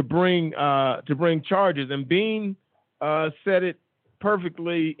to bring charges. And Bean said it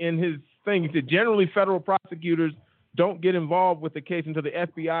perfectly in his thing. He said, generally, federal prosecutors don't get involved with the case until the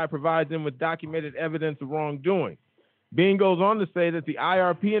FBI provides them with documented evidence of wrongdoing. Bean goes on to say that the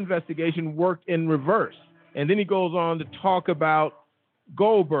IRP investigation worked in reverse. And then he goes on to talk about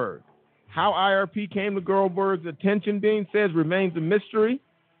Goldberg. How IRP came to Goldberg's attention, Bean says, remains a mystery.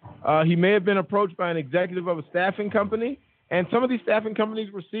 He may have been approached by an executive of a staffing company, and some of these staffing companies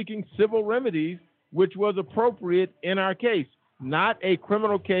were seeking civil remedies, which was appropriate in our case, not a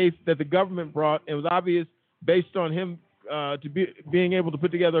criminal case that the government brought. It was obvious based on him being able to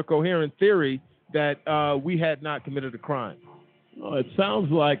put together a coherent theory that we had not committed a crime. Well, it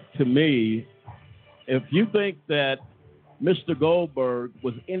sounds like to me, if you think that Mr. Goldberg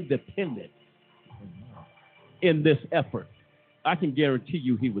was independent in this effort, I can guarantee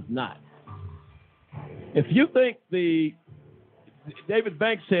you he was not. If you think David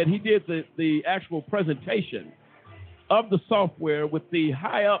Banks said he did the actual presentation of the software with the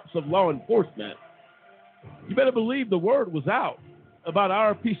high-ups of law enforcement, you better believe the word was out about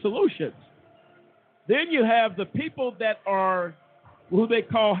IRP Solutions. Then you have the people that are who they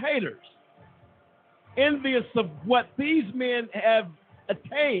call haters, envious of what these men have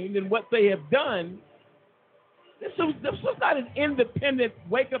attained and what they have done. This was not an independent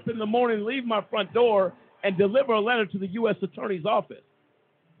wake up in the morning, leave my front door, and deliver a letter to the U.S. Attorney's Office.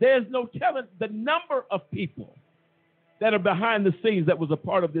 There's no telling the number of people that are behind the scenes that was a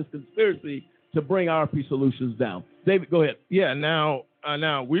part of this conspiracy to bring IRP Solutions down. David, go ahead. Yeah, now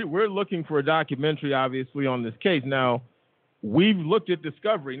we're looking for a documentary, obviously, on this case. Now, we've looked at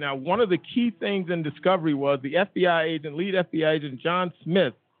discovery. Now, one of the key things in discovery was the lead FBI agent, John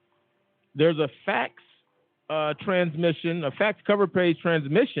Smith. There's a fax transmission, a fax cover page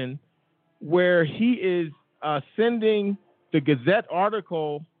transmission, where he is sending the Gazette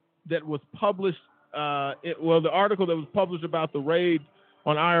article that was published, the article that was published about the raid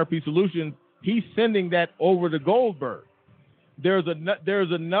on IRP Solutions. He's sending that over to Goldberg. There's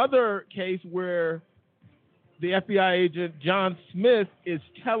another case where the FBI agent John Smith is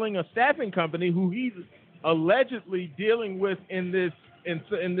telling a staffing company who he's allegedly dealing with in this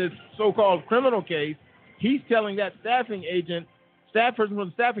so-called criminal case. He's telling that staff person from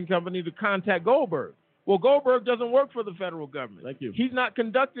the staffing company to contact Goldberg. Well, Goldberg doesn't work for the federal government. Thank you. He's not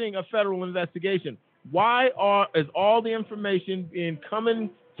conducting a federal investigation. Why is all the information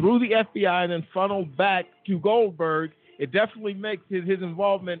coming through the FBI and then funneled back to Goldberg? It definitely makes his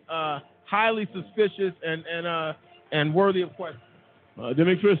involvement highly suspicious and worthy of question.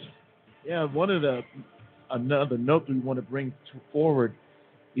 Demetrius? Yeah, another note we want to bring forward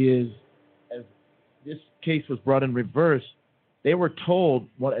is, as this case was brought in reverse, they were told,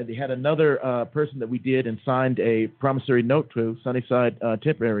 they had another person that we did and signed a promissory note to, Sunnyside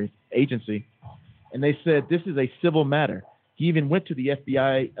Temporary Agency, and they said this is a civil matter. He even went to the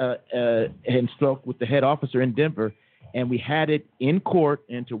FBI and spoke with the head officer in Denver, and we had it in court.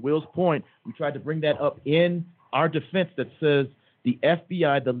 And to Will's point, we tried to bring that up in our defense that says the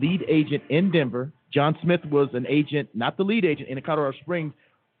FBI, the lead agent in Denver, John Smith was an agent, not the lead agent, in Colorado Springs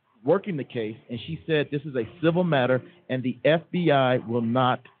working the case, and she said this is a civil matter and the FBI will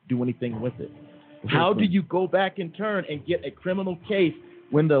not do anything with it. How do you go back in turn and get a criminal case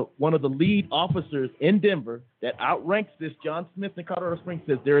when one of the lead officers in Denver that outranks this John Smith in Colorado Springs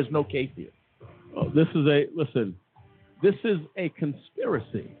says there is no case here? Oh, this is a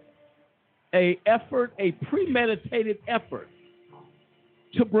conspiracy, a premeditated effort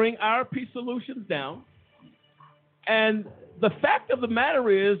to bring IRP Solutions down. And the fact of the matter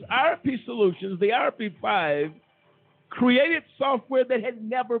is IRP Solutions, the IRP5, created software that had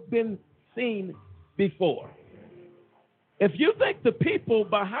never been seen before. If you think the people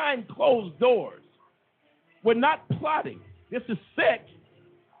behind closed doors were not plotting, this is sick.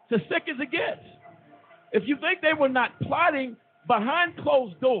 It's as sick as it gets. If you think they were not plotting behind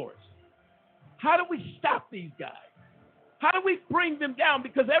closed doors, how do we stop these guys? How do we bring them down?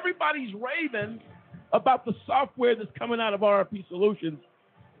 Because everybody's raving about the software that's coming out of IRP Solutions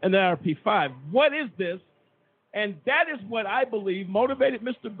and the IRP5. What is this? And that is what I believe motivated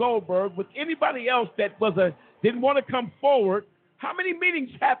Mr. Goldberg with anybody else that didn't want to come forward. How many meetings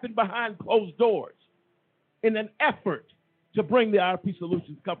happened behind closed doors in an effort to bring the IRP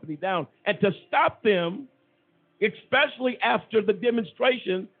Solutions company down and to stop them, especially after the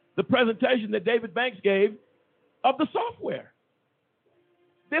demonstration, the presentation that David Banks gave of the software?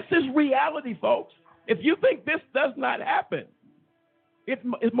 This is reality, folks. If you think this does not happen,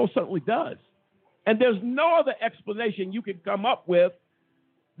 it most certainly does. And there's no other explanation you can come up with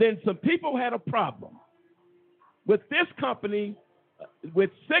than some people had a problem with this company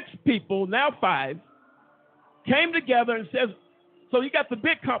with 6 people, now 5, came together and says, so you got the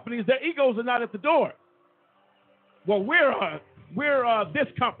big companies, their egos are not at the door. Well, we're this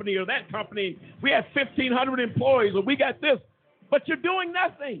company or that company. We have 1,500 employees, or we got this. But you're doing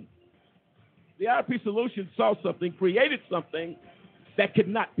nothing. The IRP Solutions saw something, created something that could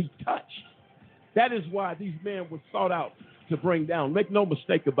not be touched. That is why these men were sought out to bring down. Make no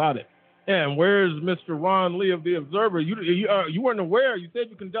mistake about it. And where's Mr. Ron Lee of the Observer? You weren't aware. You said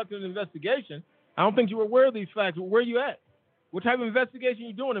you conducted an investigation. I don't think you were aware of these facts. Where are you at? What type of investigation are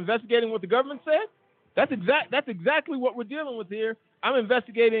you doing? Investigating what the government said? That's exactly what we're dealing with here. I'm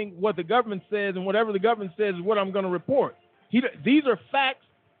investigating what the government says, and whatever the government says is what I'm going to report. These are facts.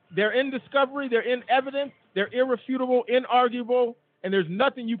 They're in discovery. They're in evidence. They're irrefutable, inarguable, and there's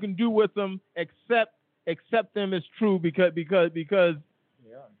nothing you can do with them except accept them as true because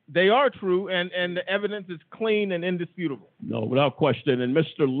they are true, and the evidence is clean and indisputable. No, without question. And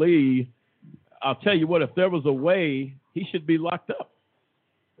Mr. Lee, I'll tell you what, if there was a way, he should be locked up.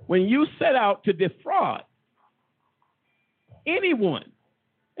 When you set out to defraud anyone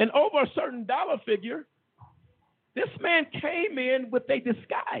and over a certain dollar figure, this man came in with a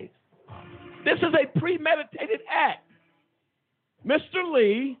disguise. This is a premeditated act. Mr.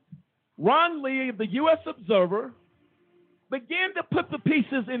 Lee, Ron Lee of the U.S. Observer, began to put the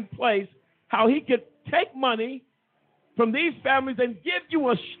pieces in place how he could take money from these families and give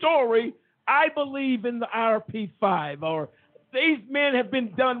you a story, I believe in the IRP5, or these men have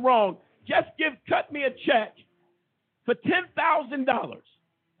been done wrong. Just cut me a check for $10,000.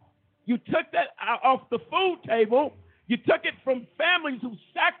 You took that off the food table. You took it from families who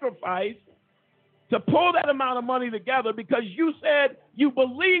sacrificed to pull that amount of money together because you said you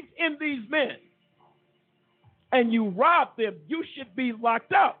believed in these men. And you robbed them. You should be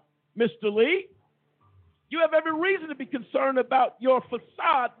locked up, Mr. Lee. You have every reason to be concerned about your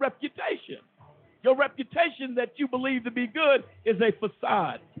facade reputation. Your reputation that you believe to be good is a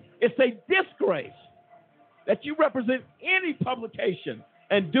facade. It's a disgrace that you represent any publication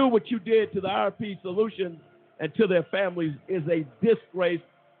and do what you did to the IRP Solutions and to their families is a disgrace,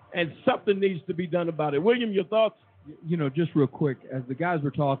 and something needs to be done about it. William, your thoughts? Just real quick, as the guys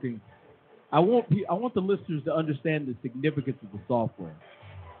were talking, I want the listeners to understand the significance of the software.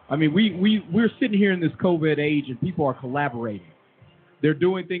 I mean, we're sitting here in this COVID age, and people are collaborating. They're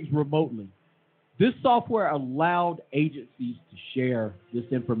doing things remotely. This software allowed agencies to share this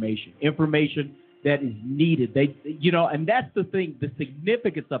information that is needed. And that's the thing, the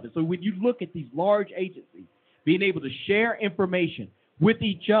significance of it. So when you look at these large agencies being able to share information with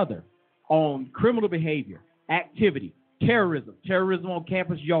each other on criminal behavior, activity, terrorism on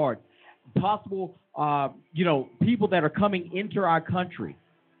campus yards, possible, people that are coming into our country,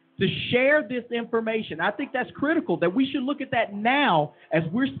 to share this information. I think that's critical, that we should look at that now as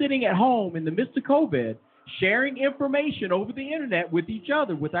we're sitting at home in the midst of COVID, sharing information over the internet with each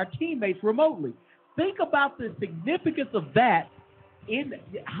other, with our teammates remotely. Think about the significance of that in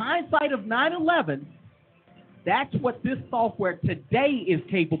hindsight of 9/11. That's what this software today is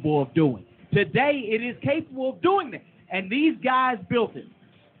capable of doing. Today, it is capable of doing that. And these guys built it.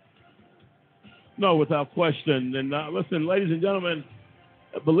 No, without question. And listen, ladies and gentlemen,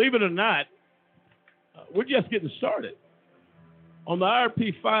 believe it or not, we're just getting started. On the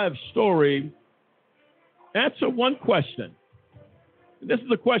IRP5 story, answer one question. This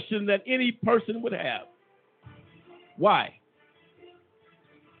is a question that any person would have. Why?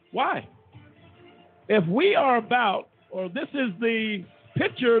 Why? If we are about, or this is the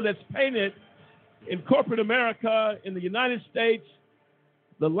picture that's painted in corporate America, in the United States,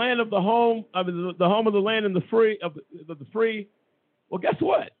 the land of the home, the home of the land and the free of the free. Well, guess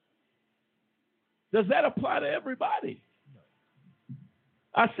what? Does that apply to everybody?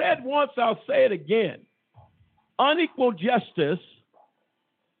 I said once, I'll say it again. Unequal justice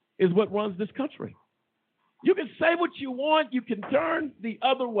is what runs this country. You can say what you want. You can turn the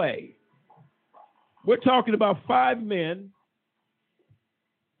other way. We're talking about 5 men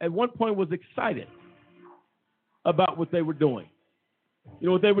at one point was excited about what they were doing. You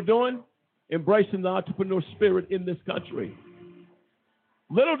know what they were doing? Embracing the entrepreneur spirit in this country.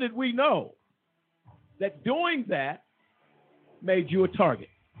 Little did we know that doing that made you a target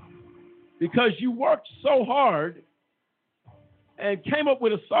because you worked so hard and came up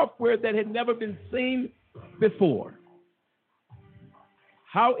with a software that had never been seen before.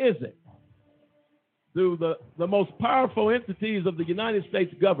 How is it? Through the most powerful entities of the United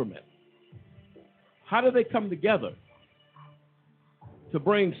States government. How do they come together to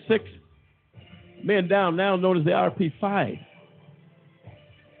bring 6 men down, now known as the IRP5,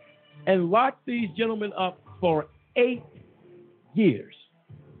 and lock these gentlemen up for 8 years?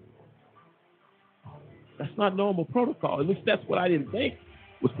 That's not normal protocol. At least that's what I didn't think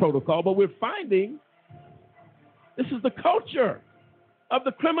was protocol. But we're finding this is the culture of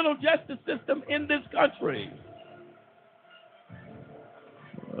the criminal justice system in this country.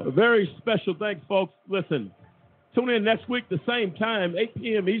 Very special thanks, folks. Listen, tune in next week, the same time, 8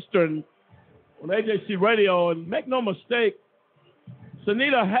 p.m. Eastern on AJC Radio. And make no mistake,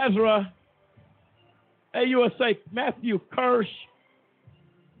 Sunita Hazra, AUSA Matthew Kirsch,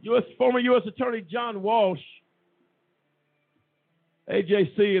 former U.S. Attorney John Walsh,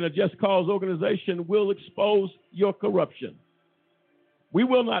 AJC and a Just Cause organization will expose your corruption. We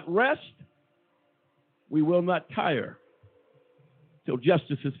will not rest. We will not tire till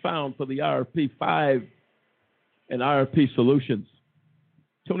justice is found for the IRP5 and IRP solutions.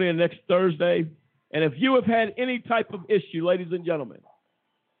 Tune in next Thursday. And if you have had any type of issue, ladies and gentlemen,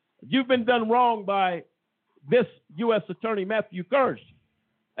 if you've been done wrong by this U.S. Attorney Matthew Kirsch,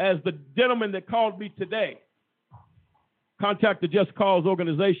 as the gentleman that called me today, contact the Just Cause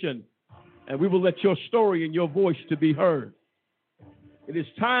organization, and we will let your story and your voice to be heard. It is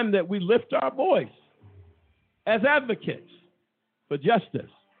time that we lift our voice as advocates for justice,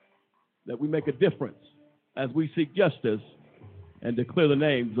 that we make a difference as we seek justice and declare the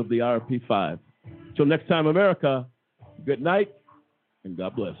names of the IRP5. Till next time, America, good night and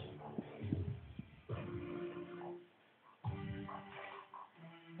God bless.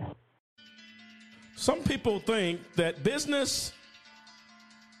 Some people think that business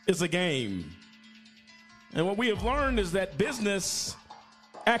is a game. And what we have learned is that business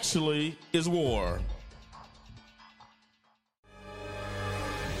actually is war.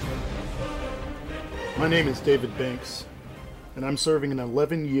 My name is David Banks, and I'm serving an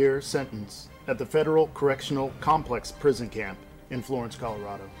 11-year sentence at the Federal Correctional Complex Prison Camp in Florence,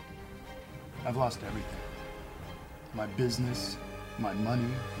 Colorado. I've lost everything. My business, my money,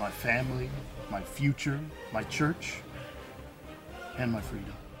 my family, my future, my church, and my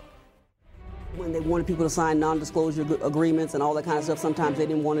freedom. When they wanted people to sign non-disclosure agreements and all that kind of stuff, sometimes they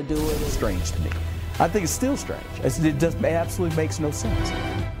didn't want to do it. Strange to me. I think it's still strange. It just absolutely makes no sense.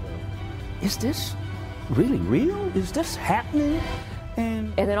 Is this really real? Is this happening?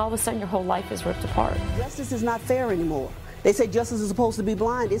 And then all of a sudden your whole life is ripped apart. Justice is not fair anymore. They say justice is supposed to be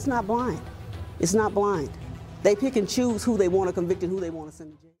blind. It's not blind. It's not blind. They pick and choose who they want to convict and who they want to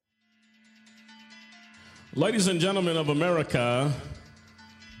send to jail. Ladies and gentlemen of America,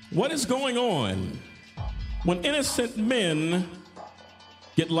 what is going on when innocent men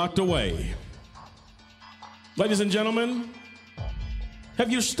get locked away? Ladies and gentlemen, have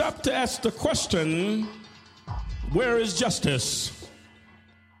you stopped to ask the question, where is justice?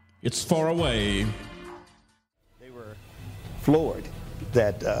 It's far away. They were floored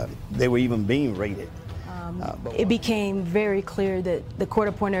that they were even being raided. It became very clear that the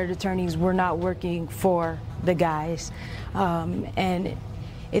court-appointed attorneys were not working for the guys. And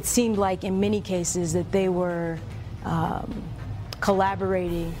it seemed like in many cases that they were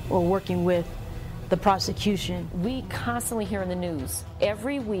collaborating or working with the prosecution. We constantly hear in the news,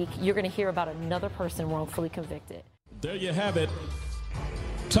 every week you're going to hear about another person wrongfully convicted. There you have it.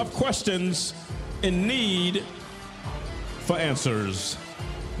 Tough questions in need for answers.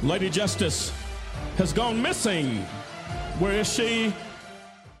 Lady Justice has gone missing. Where is she?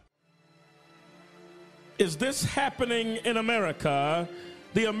 Is this happening in America?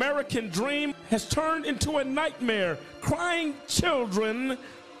 The American dream has turned into a nightmare. Crying children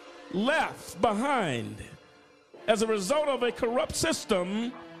left behind as a result of a corrupt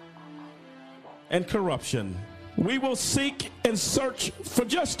system and corruption. We will seek and search for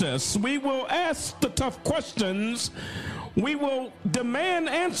justice. We will ask the tough questions. We will demand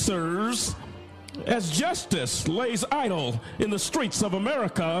answers as justice lays idle in the streets of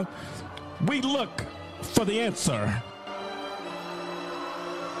America. We look for the answer.